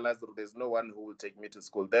 and I realized that there's no one who will take me to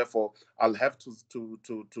school. Therefore, I'll have to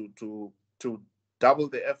double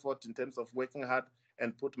the effort in terms of working hard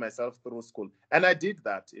and put myself through school. And I did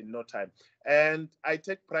that in no time. And I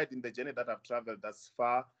take pride in the journey that I've traveled thus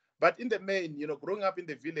far. But in the main, growing up in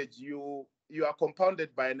the village, you are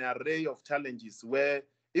compounded by an array of challenges where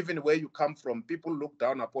even where you come from, people look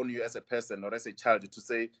down upon you as a person or as a child to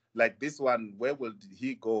say, like, this one, where will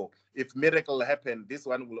he go? If miracle happen, this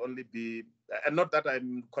one will only be, and not that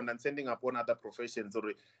I'm condescending upon other professions,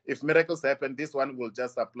 or if miracles happen, this one will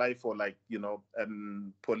just apply for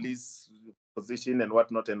police position and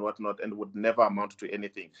whatnot, and would never amount to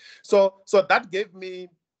anything. So that gave me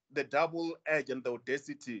the double edge and the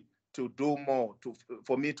audacity to do more,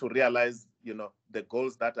 for me to realize, the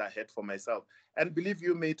goals that I had for myself. And believe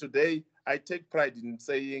you me, today, I take pride in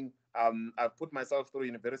saying I've put myself through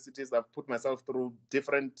universities, I've put myself through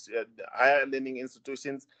different higher learning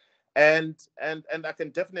institutions, and I can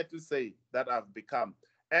definitely say that I've become.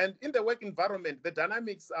 And in the work environment, the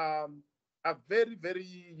dynamics are very,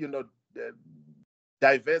 very,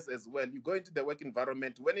 diverse as well. You go into the work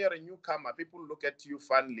environment, when you're a newcomer, people look at you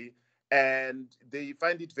fondly, and they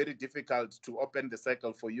find it very difficult to open the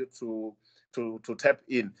circle for you to tap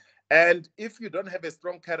in. And if you don't have a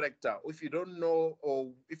strong character, if you don't know, or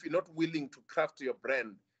if you're not willing to craft your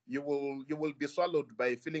brand, you will be swallowed by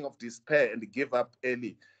a feeling of despair and give up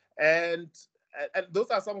early. And those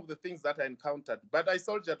are some of the things that I encountered. But I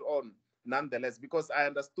soldiered on nonetheless, because I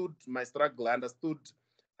understood my struggle, I understood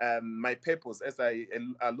my purpose, as I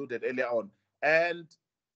alluded earlier on. And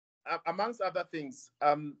amongst other things,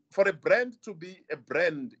 for a brand to be a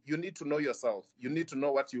brand, you need to know yourself. You need to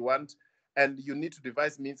know what you want, and you need to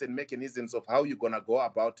devise means and mechanisms of how you're going to go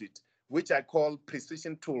about it, which I call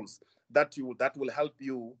precision tools that will help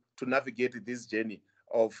you to navigate this journey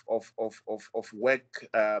of work,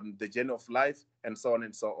 the journey of life, and so on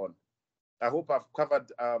and so on. I hope I've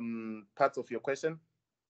covered parts of your question.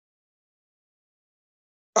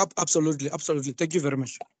 Absolutely. Thank you very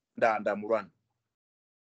much.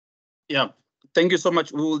 Yeah, thank you so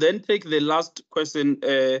much. We will then take the last question.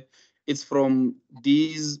 It's from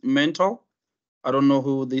D's Mental. I don't know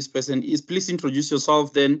who this person is. Please introduce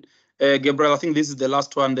yourself then. Gabriel, I think this is the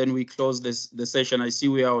last one, then we close the session. I see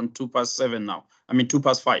we are on 7:02 now.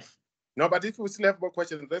 5:02. No, but if we still have more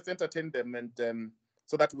questions, let's entertain them, and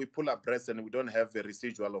so that we pull abreast and we don't have a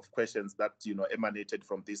residual of questions that emanated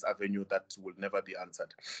from this avenue that will never be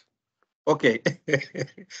answered. Okay,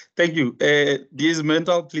 thank you. D's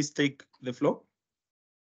Mental, please take the floor.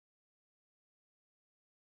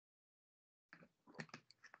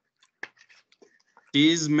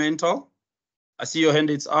 D's Mental, I see your hand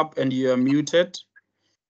is up and you are muted.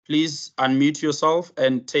 Please unmute yourself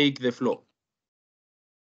and take the floor.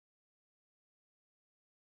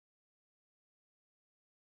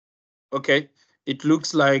 Okay, it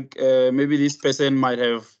looks like maybe this person might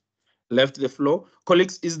have left the floor.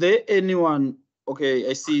 Colleagues, is there anyone? Okay,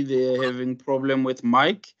 I see they're having problem with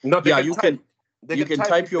mic. No, yeah, you can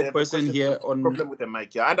type if your they have a person question, here on problem with the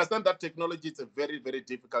mic. Yeah, I understand that technology is a very, very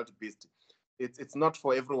difficult beast. It's not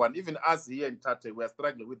for everyone. Even us here in Tate, we are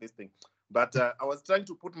struggling with this thing. But I was trying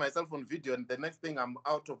to put myself on video, and the next thing I'm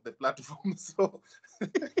out of the platform. So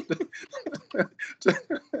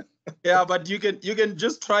yeah, but you can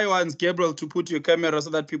just try once, Gabriel, to put your camera so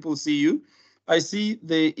that people see you. I see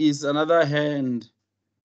there is another hand.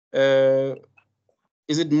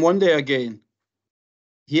 Is it Monday again?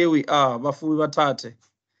 Here we are, Bafu Batate.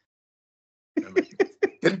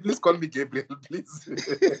 Can you please call me Gabriel, please?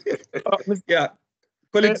 Yeah,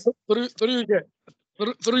 colleagues. Through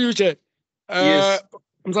you, Chair. Yes.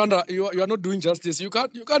 Mzanda, you are not doing justice. You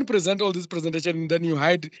can't present all this presentation and then you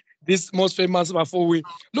hide this most famous before we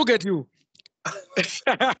look at you.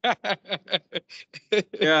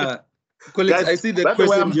 Yeah, colleagues, Guys, I see the by the way,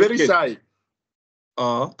 question. I'm very shy.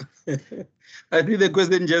 Oh, I think the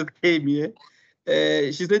question just came here.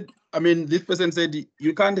 She said, I mean, this person said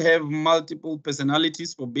you can't have multiple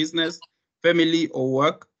personalities for business, family, or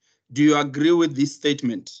work. Do you agree with this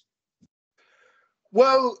statement?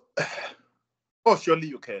 Well, oh, surely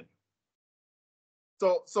you can.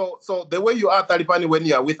 So the way you are, Talipani, when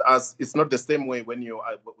you are with us, it's not the same way when you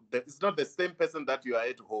are. It's not the same person that you are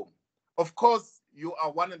at home. Of course, you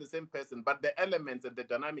are one and the same person, but the elements and the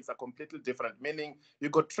dynamics are completely different. Meaning, you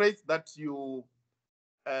got traits that you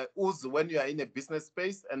ooze when you are in a business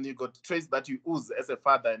space, and you got traits that you ooze as a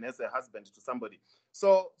father and as a husband to somebody.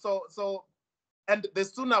 So, and the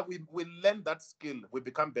sooner we learn that skill, we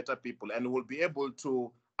become better people, and we'll be able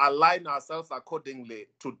to align ourselves accordingly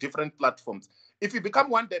to different platforms. If you become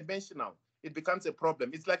one-dimensional, it becomes a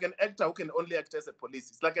problem. It's like an actor who can only act as a police.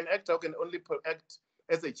 It's like an actor who can only act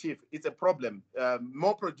as a chief. It's a problem.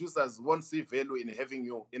 More producers won't see value in having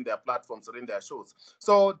you in their platforms or in their shows.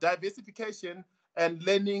 So diversification and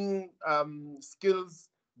learning skills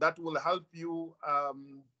that will help you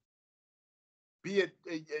be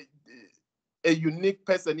a unique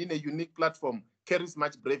person in a unique platform carries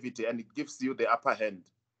much brevity, and it gives you the upper hand.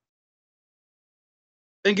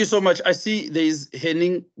 Thank you so much. I see there is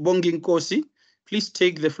Henning Bonginkosi. Please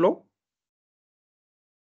take the floor.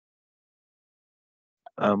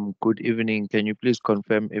 Good evening. Can you please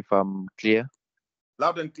confirm if I'm clear?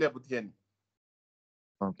 Loud and clear, Buthen.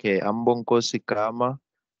 Okay, I'm Bonkosi Kama.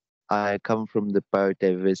 I come from the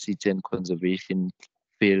biodiversity and conservation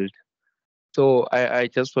field. So I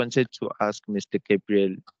just wanted to ask Mr.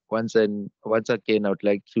 Gabriel, once again, I would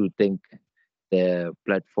like to thank the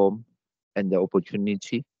platform and the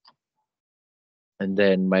opportunity. And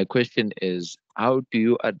then my question is, how do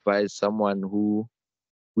you advise someone who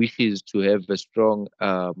wishes to have a strong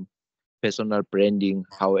personal branding,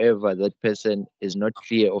 however, that person is not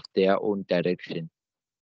clear of their own direction?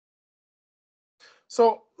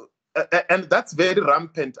 So, and that's very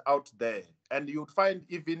rampant out there. And you'd find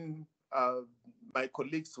even my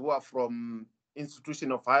colleagues who are from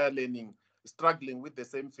institution of higher learning struggling with the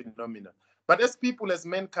same phenomena. But as people, as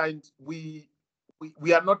mankind, we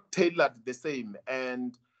are not tailored the same,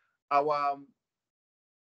 and our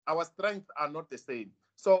strengths are not the same.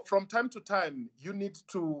 So from time to time, you need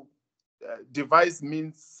to devise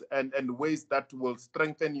means and ways that will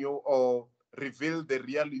strengthen you or reveal the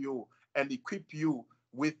real you and equip you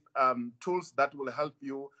with tools that will help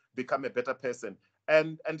you become a better person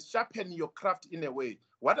and sharpen your craft in a way.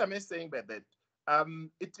 What am I saying by that?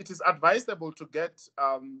 It is advisable to get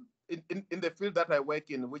in the field that I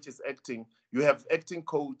work in, which is acting. You have acting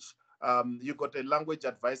coach, you got a language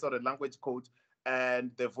advisor, a language coach,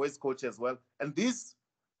 and the voice coach as well. And these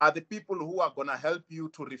are the people who are going to help you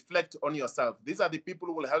to reflect on yourself. These are the people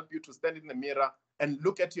who will help you to stand in the mirror and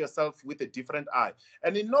look at yourself with a different eye.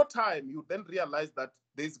 And in no time, you then realize that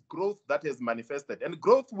there's growth that has manifested. And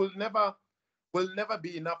growth will never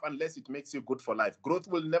be enough unless it makes you good for life. Growth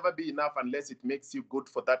will never be enough unless it makes you good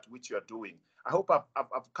for that which you're doing. I hope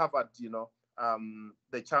I've covered,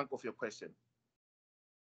 the chunk of your question.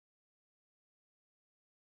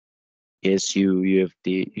 Yes,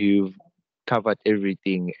 you've covered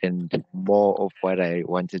everything and more of what I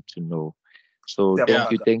wanted to know. So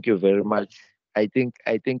thank you very much. I think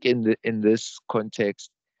in this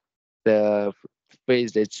context, the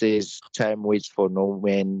phrase that says "time waits for no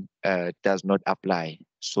man" does not apply.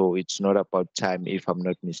 So it's not about time, if I'm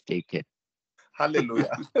not mistaken. Hallelujah.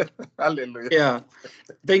 Hallelujah. Yeah.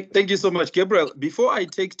 Thank you so much, Gabriel. Before I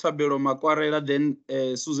take Tabero Makwarela, then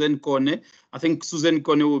Susan Kone. I think Susan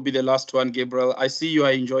Kone will be the last one, Gabriel. I see you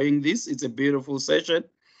are enjoying this. It's a beautiful session.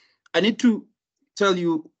 I need to tell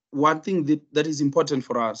you one thing that is important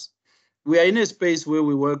for us. We are in a space where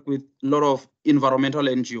we work with a lot of environmental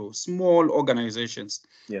NGOs, small organizations.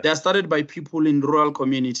 Yeah. They are started by people in rural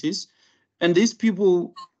communities, and these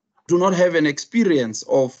people do not have an experience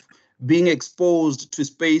of being exposed to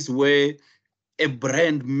space where a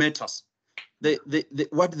brand matters.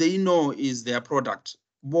 What they know is their product.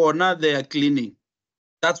 Bona, they are cleaning.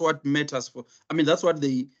 That's what matters for. I mean, that's what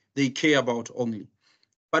they care about only.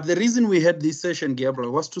 But the reason we had this session,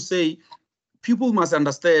 Gabriel, was to say people must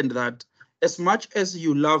understand that as much as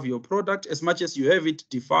you love your product, as much as you have it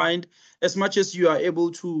defined, as much as you are able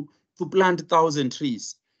to plant 1,000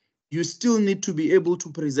 trees, you still need to be able to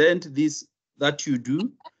present this that you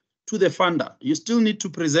do to the funder. You still need to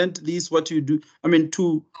present this, what you do. I mean,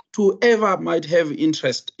 to whoever might have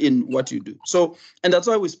interest in what you do. So, and that's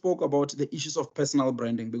why we spoke about the issues of personal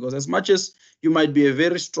branding, because as much as you might be a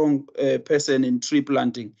very strong person in tree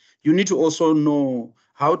planting, you need to also know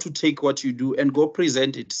how to take what you do and go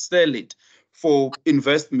present it, sell it for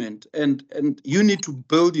investment. And you need to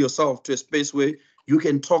build yourself to a space where you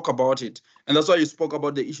can talk about it. And that's why you spoke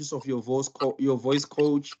about the issues of your voice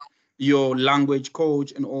coach, your language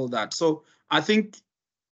coach, and all that. So I think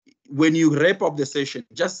when you wrap up the session,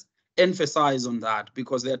 just emphasize on that,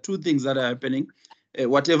 because there are two things that are happening.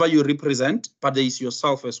 Whatever you represent, but there is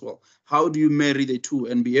yourself as well. How do you marry the two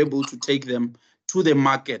and be able to take them to the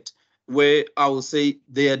market where I will say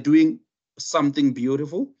they are doing something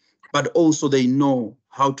beautiful, but also they know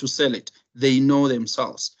how to sell it. They know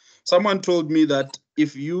themselves. Someone told me that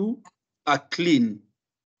if you are clean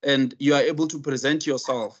and you are able to present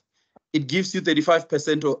yourself, it gives you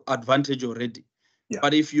 35% of advantage already. Yeah.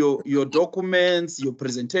 But if your documents, your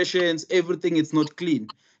presentations, everything is not clean,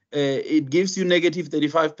 it gives you negative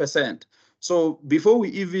 35%. So before we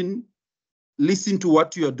even listen to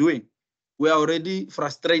what you are doing, we are already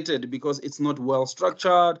frustrated because it's not well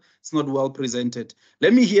structured, it's not well presented.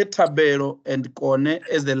 Let me hear Tabero and Kone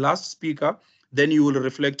as the last speaker, then you will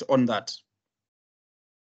reflect on that.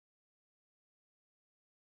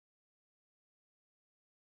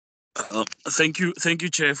 Thank you,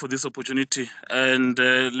 Chair, for this opportunity. And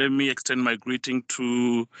let me extend my greeting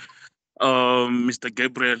to Mr.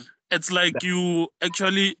 Gabriel. It's like you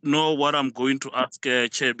actually know what I'm going to ask,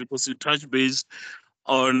 Chair, because you touched base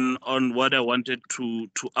on what I wanted to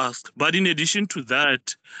ask. But in addition to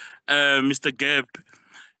that, Mr. Gab,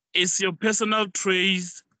 is your personal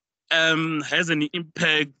traits has any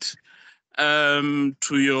impact to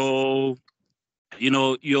your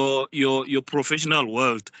your professional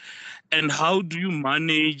world, and how do you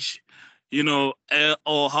manage,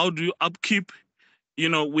 or how do you upkeep,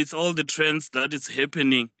 with all the trends that is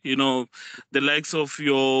happening, the likes of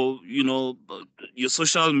your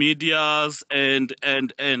social medias, and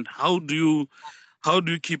how do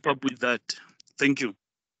you keep up with that? Thank you.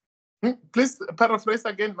 Please paraphrase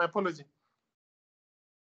again. My apology.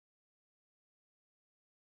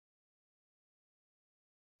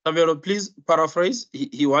 Tabero, please paraphrase.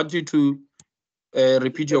 He wants you to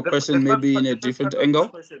repeat your question, maybe in a different angle.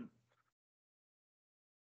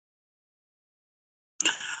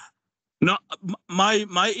 No,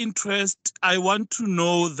 my interest, I want to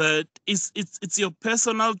know that it's your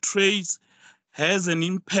personal traits has an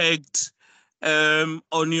impact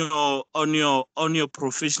on your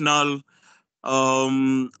professional or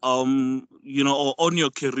on your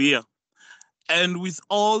career. And with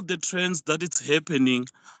all the trends that it's happening,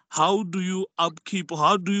 how do you keep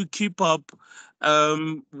up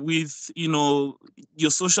with your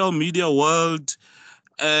social media world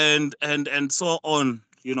and so on,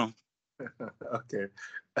 Okay.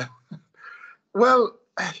 Well,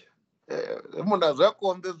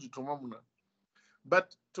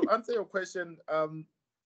 but to answer your question,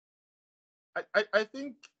 I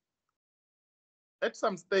think at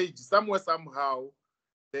some stage, somewhere, somehow,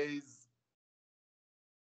 there's,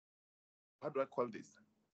 how do I call this?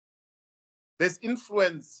 There's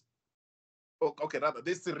influence, okay, rather,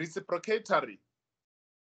 there's reciprocatory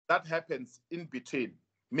that happens in between,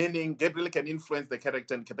 meaning Gabriel can influence the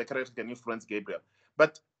character and the character can influence Gabriel.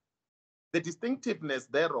 But the distinctiveness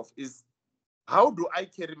thereof is, how do I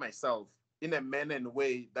carry myself in a manner and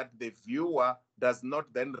way that the viewer does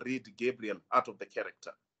not then read Gabriel out of the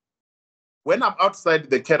character? When I'm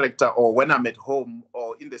outside the character, or when I'm at home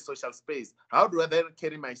or in the social space, how do I then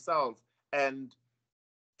carry myself, and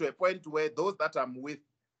to a point where those that I'm with,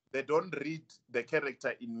 they don't read the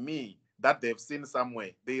character in me that they've seen somewhere.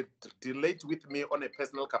 They relate with me on a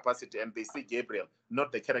personal capacity, and they see Gabriel,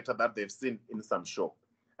 not the character that they've seen in some show.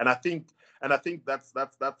 And I think that's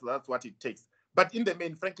what it takes. But in the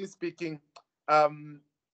main, frankly speaking,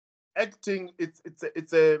 acting,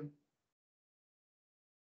 it's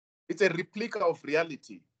it's a replica of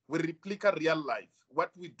reality. We replica real life.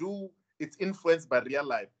 What we do, it's influenced by real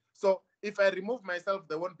life. So if I remove myself,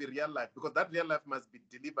 there won't be real life, because that real life must be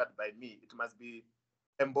delivered by me. It must be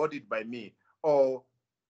embodied by me, or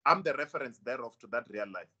I'm the reference thereof to that real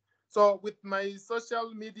life. So with my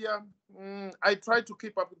social media, I try to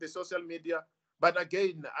keep up with the social media, but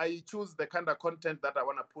again, I choose the kind of content that I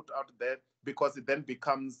want to put out there, because it then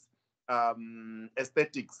becomes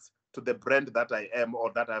aesthetics to the brand that I am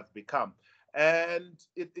or that I've become. And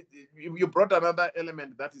you brought another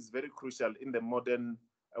element that is very crucial in the modern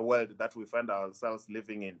world that we find ourselves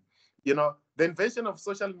living in. You know, the invention of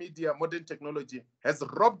social media, modern technology, has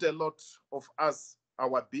robbed a lot of us,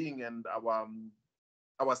 our being and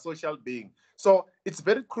our social being. So it's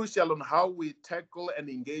very crucial on how we tackle and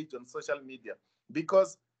engage on social media,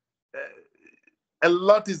 because a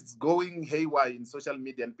lot is going haywire in social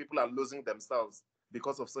media, and people are losing themselves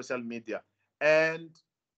because of social media. And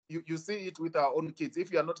you see it with our own kids.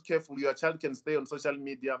 If you are not careful, your child can stay on social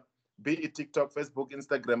media, be it TikTok, Facebook,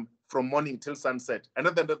 Instagram, from morning till sunset. And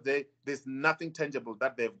at the end of the day, there's nothing tangible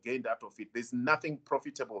that they've gained out of it. There's nothing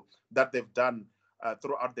profitable that they've done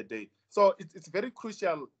throughout the day. So it's very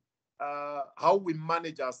crucial how we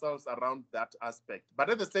manage ourselves around that aspect. But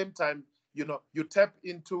at the same time, you know, you tap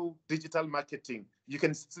into digital marketing, you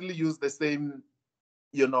can still use the same,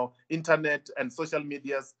 you know, internet and social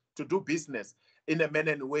medias to do business in a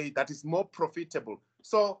manner and way that is more profitable.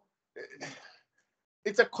 So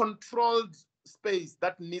it's a controlled space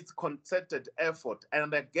that needs concerted effort.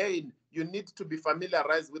 And again, you need to be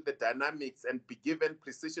familiarized with the dynamics and be given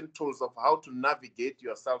precision tools of how to navigate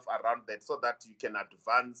yourself around that, so that you can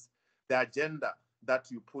advance the agenda that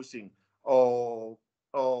you're pushing, or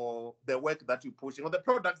the work that you're pushing, or the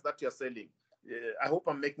products that you're selling. I hope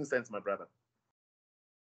I'm making sense, my brother.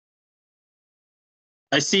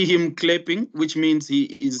 I see him clapping, which means he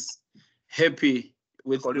is happy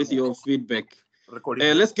with your feedback.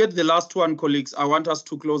 Let's get the last one, colleagues. I want us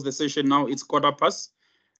to close the session now. It's 15:15.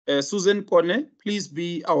 Susan Kone, please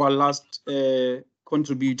be our last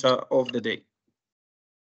contributor of the day.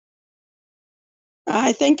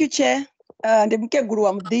 Thank you, Chair. Ndimke guru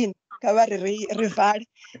wa mdini kavari rivari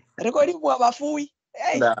rekodi bwa bafui.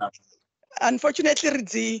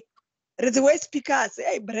 Unfortunately, the way speakers,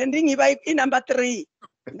 branding in number 3,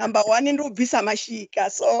 number 1 in Rubisa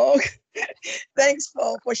Mashika. So thanks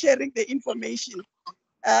for sharing the information.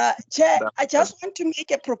 Chair, I just want to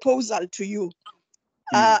make a proposal to you.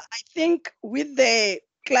 I think with the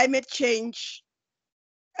climate change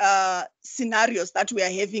scenarios that we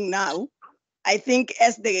are having now, I think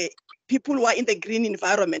as the people who are in the green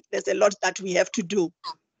environment, there's a lot that we have to do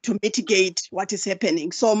to mitigate what is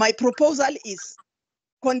happening. So my proposal is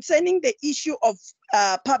concerning the issue of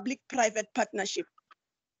public-private partnership.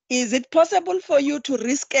 Is it possible for you to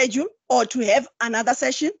reschedule or to have another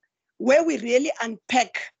session where we really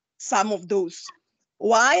unpack some of those?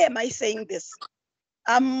 Why am I saying this?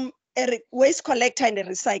 I'm a waste collector and a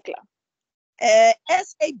recycler.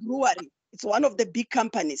 As a brewery, it's one of the big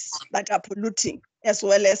companies that are polluting, as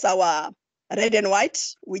well as our red and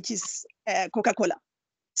white, which is Coca-Cola.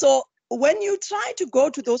 So when you try to go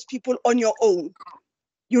to those people on your own,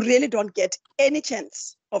 you really don't get any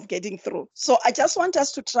chance of getting through. So I just want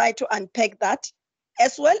us to try to unpack that,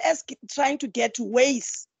 as well as trying to get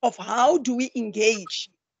ways of how do we engage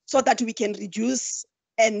so that we can reduce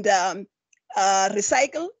and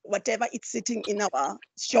recycle whatever it's sitting in our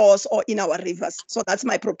shores or in our rivers. So that's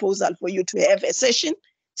my proposal for you to have a session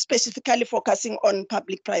specifically focusing on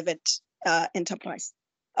public-private enterprise,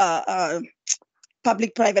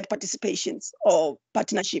 public-private participations or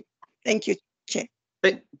partnership. Thank you, Chair.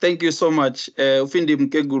 Thank you so much, Ufindi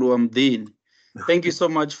Mkeguru Amdin. Thank you so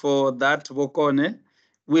much for that, Wokone.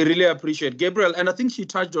 We really appreciate Gabriel, and I think she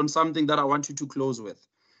touched on something that I want you to close with.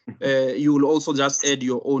 You will also just add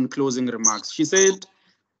your own closing remarks. She said,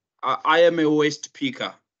 I am a waste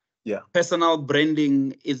picker. Yeah. Personal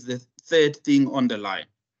branding is the third thing on the line.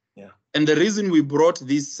 Yeah. And the reason we brought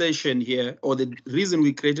this session here, or the reason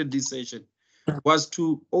we created this session, was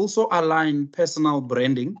to also align personal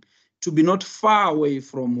branding to be not far away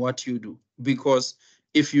from what you do. Because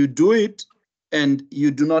if you do it and you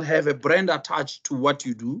do not have a brand attached to what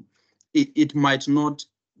you do, it might not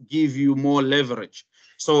give you more leverage.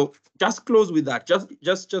 So just close with that.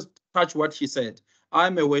 Just touch what she said.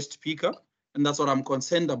 I'm a waste picker, and that's what I'm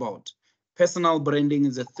concerned about. Personal branding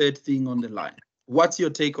is the third thing on the line. What's your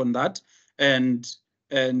take on that? And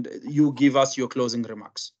you give us your closing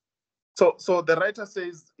remarks. So the writer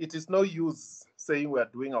says it is no use saying we are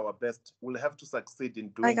doing our best. We'll have to succeed in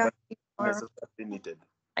doing what is necessarily needed.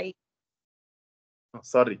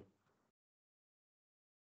 Sorry.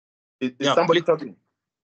 Is Yeah, somebody please. talking?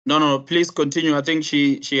 No, please continue. I think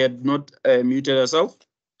she had not muted herself.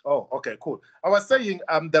 Oh, okay, cool. I was saying,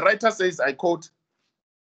 the writer says, I quote,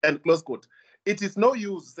 and close quote, "It is no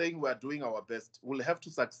use saying we are doing our best. We'll have to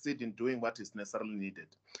succeed in doing what is necessarily needed."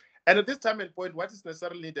 And at this time and point, what is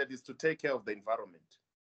necessarily needed is to take care of the environment.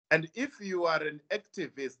 And if you are an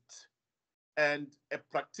activist and a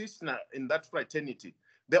practitioner in that fraternity,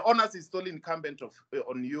 the onus is solely incumbent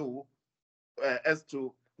on you as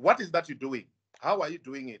to what is that you're doing, how are you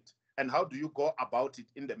doing it, and how do you go about it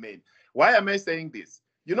in the main. Why am I saying this?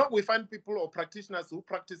 You know, we find people or practitioners who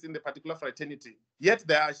practice in the particular fraternity, yet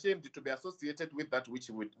they are ashamed to be associated with that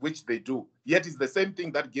which they do. Yet it's the same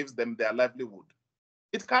thing that gives them their livelihood.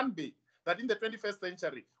 It can be that in the 21st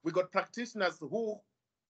century, we got practitioners who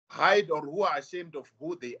hide or who are ashamed of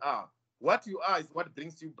who they are. What you are is what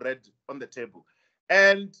brings you bread on the table.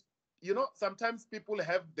 And, you know, sometimes people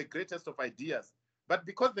have the greatest of ideas, but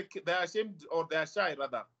because they are ashamed, or they are shy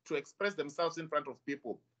rather, to express themselves in front of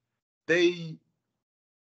people, they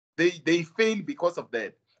fail because of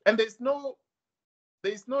that. And there's no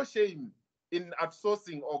shame in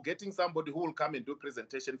outsourcing or getting somebody who will come and do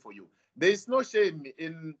presentation for you. There is no shame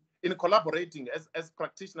in collaborating as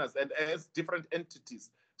practitioners and as different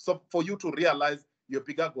entities, so for you to realize your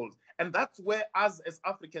bigger goals. And that's where us as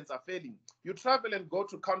Africans are failing. You travel and go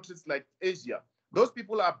to countries like Asia. Those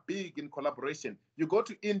people are big in collaboration. You go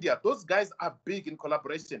to India, those guys are big in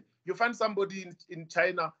collaboration. You find somebody in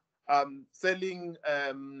China selling,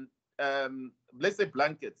 let's say,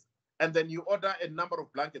 blankets, and then you order a number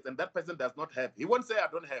of blankets and that person does not have. He won't say, I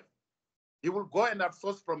don't have. He will go and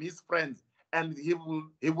outsource from his friends, and he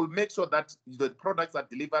will make sure that the products are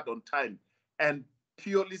delivered on time, and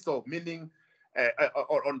purely so, meaning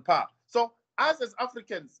or on par. So us as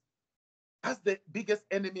Africans, that's the biggest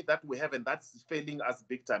enemy that we have, and that's failing us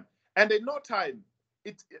big time. And in no time,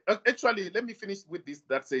 it actually, let me finish with this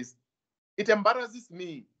that says, it embarrasses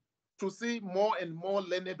me to see more and more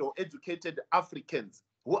learned or educated Africans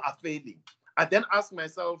who are failing. I then ask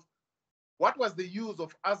myself, what was the use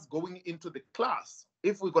of us going into the class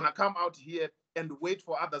if we're going to come out here and wait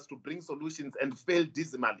for others to bring solutions and fail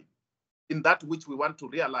dismally in that which we want to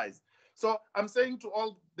realize? So I'm saying to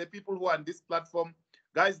all the people who are on this platform,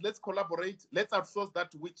 guys, let's collaborate. Let's outsource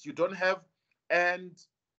that which you don't have, and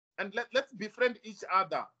let's befriend each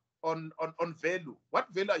other on value. What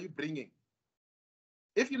value are you bringing?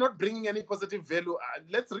 If you're not bringing any positive value,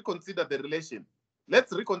 let's reconsider the relation.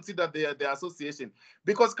 Let's reconsider the association.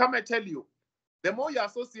 Because come I tell you, the more you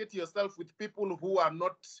associate yourself with people who are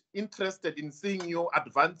not interested in seeing you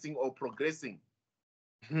advancing or progressing.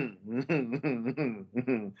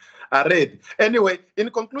 I read. Anyway, in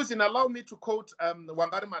conclusion, allow me to quote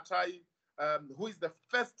Wangari Maathai, who is the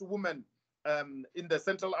first woman in the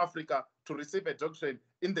Central Africa to receive a doctorate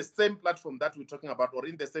in the same platform that we're talking about, or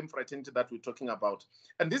in the same fraternity that we're talking about.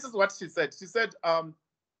 And this is what she said. She said,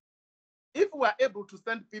 if we are able to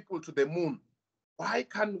send people to the moon, why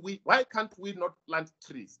can't we not plant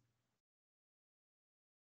trees?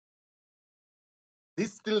 This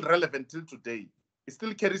is still relevant till today. It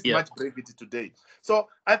still carries much brevity today. So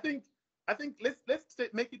I think let's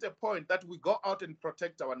make it a point that we go out and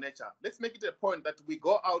protect our nature. Let's make it a point that we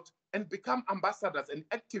go out and become ambassadors and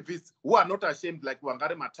activists who are not ashamed, like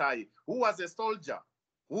Wangari Maathai, who was a soldier,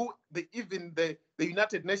 who even the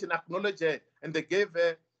United Nations acknowledged her and they gave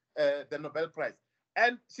her the Nobel Prize.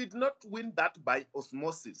 And she did not win that by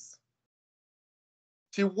osmosis.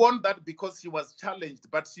 She won that because she was challenged,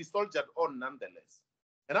 but she soldiered on nonetheless.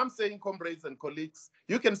 And I'm saying, comrades and colleagues,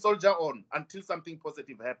 you can soldier on until something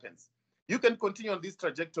positive happens. You can continue on this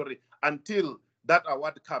trajectory until that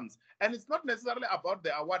award comes. And it's not necessarily about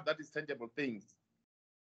the award that is tangible things.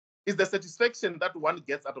 It's the satisfaction that one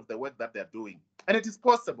gets out of the work that they're doing. And it is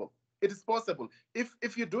possible. It is possible.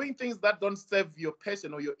 If you're doing things that don't serve your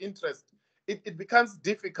passion or your interest, it becomes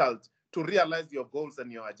difficult to realize your goals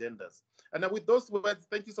and your agendas. And with those words,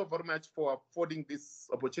 thank you so very much for affording this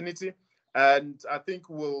opportunity. And I think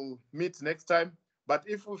we'll meet next time. But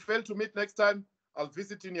if we fail to meet next time, I'll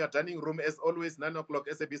visit you in your dining room as always, 9 o'clock,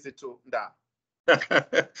 SABC2.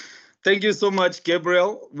 Thank you so much,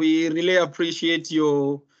 Gabriel. We really appreciate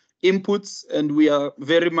your inputs, and we are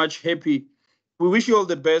very much happy. We wish you all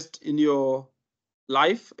the best in your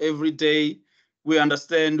life every day. We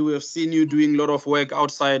understand, we have seen you doing a lot of work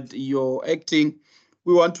outside your acting.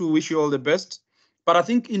 We want to wish you all the best. But I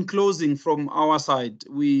think in closing from our side,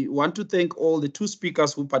 we want to thank all the two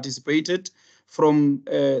speakers who participated, from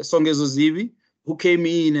Songezo Zibi, who came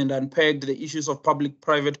in and unpacked the issues of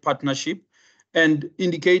public-private partnership and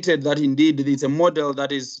indicated that indeed it's a model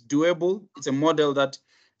that is doable. It's a model that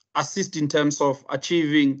assists in terms of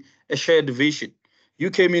achieving a shared vision. You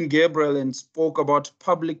came in, Gabriel, and spoke about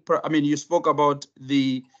you spoke about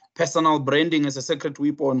the personal branding as a secret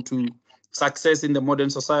weapon to success in the modern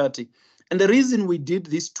society. And the reason we did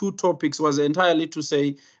these two topics was entirely to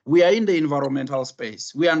say we are in the environmental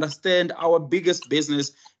space. We understand our biggest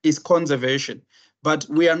business is conservation, but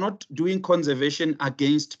we are not doing conservation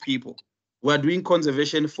against people. We are doing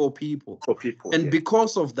conservation for people. And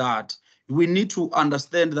because of that, we need to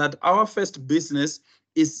understand that our first business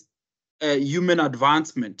is human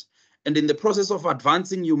advancement. And in the process of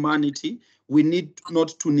advancing humanity, we need not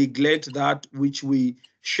to neglect that which we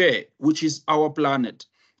share, which is our planet.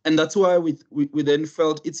 And that's why we then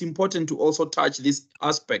felt it's important to also touch these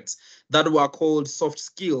aspects that were called soft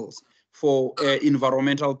skills for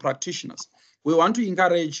environmental practitioners. We want to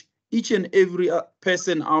encourage each and every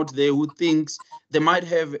person out there who thinks they might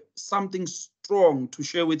have something strong to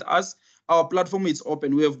share with us. Our platform is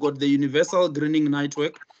open. We have got the Universal Greening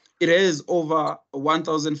Network. It has over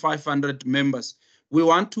 1,500 members. We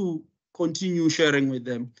want to continue sharing with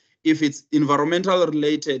them. If it's environmental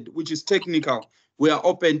related, which is technical, we are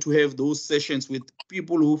open to have those sessions with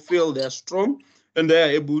people who feel they're strong and they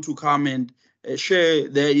are able to come and share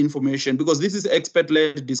their information, because this is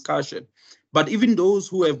expert-led discussion. But even those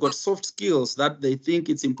who have got soft skills that they think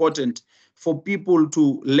it's important for people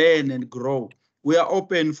to learn and grow, we are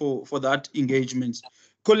open for that engagement.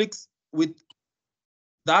 Colleagues, with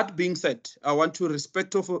that being said, I want to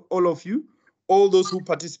respect all of you, all those who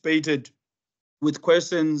participated with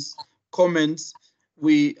questions, comments.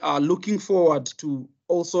 We are looking forward to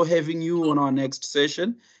also having you on our next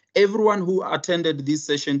session. Everyone who attended this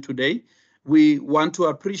session today, we want to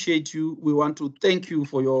appreciate you. We want to thank you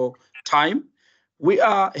for your time. We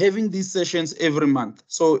are having these sessions every month.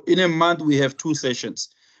 So in a month, we have 2 sessions.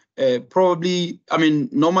 Normally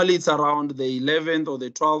it's around the 11th or the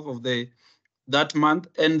 12th of that month,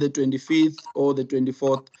 and the 25th or the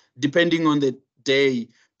 24th, depending on the day.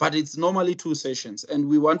 But it's normally 2 sessions, and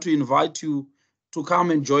we want to invite you to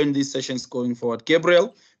come and join these sessions going forward.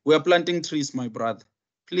 Gabriel, we are planting trees, my brother.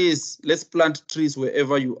 Please, let's plant trees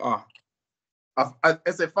wherever you are.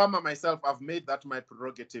 As a farmer myself, I've made that my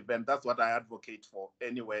prerogative, and that's what I advocate for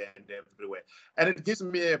anywhere and everywhere. And it gives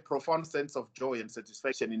me a profound sense of joy and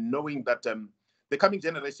satisfaction in knowing that the coming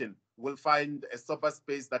generation will find a sober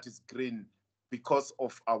space that is green because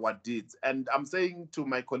of our deeds. And I'm saying to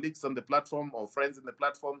my colleagues on the platform or friends in the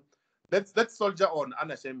platform, let's soldier on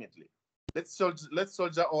unashamedly. Let's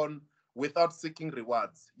soldier on without seeking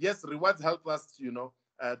rewards. Yes, rewards help us,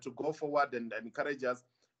 to go forward and encourage us.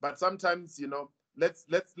 But sometimes, let's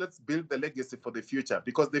build the legacy for the future,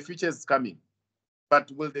 because the future is coming. But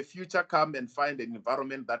will the future come and find an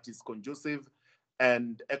environment that is conducive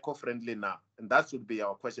and eco-friendly now? And that should be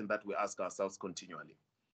our question that we ask ourselves continually.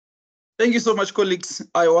 Thank you so much, colleagues.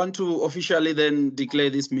 I want to officially then declare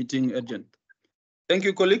this meeting urgent. Thank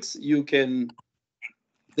you, colleagues. You can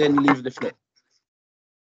then leave the floor.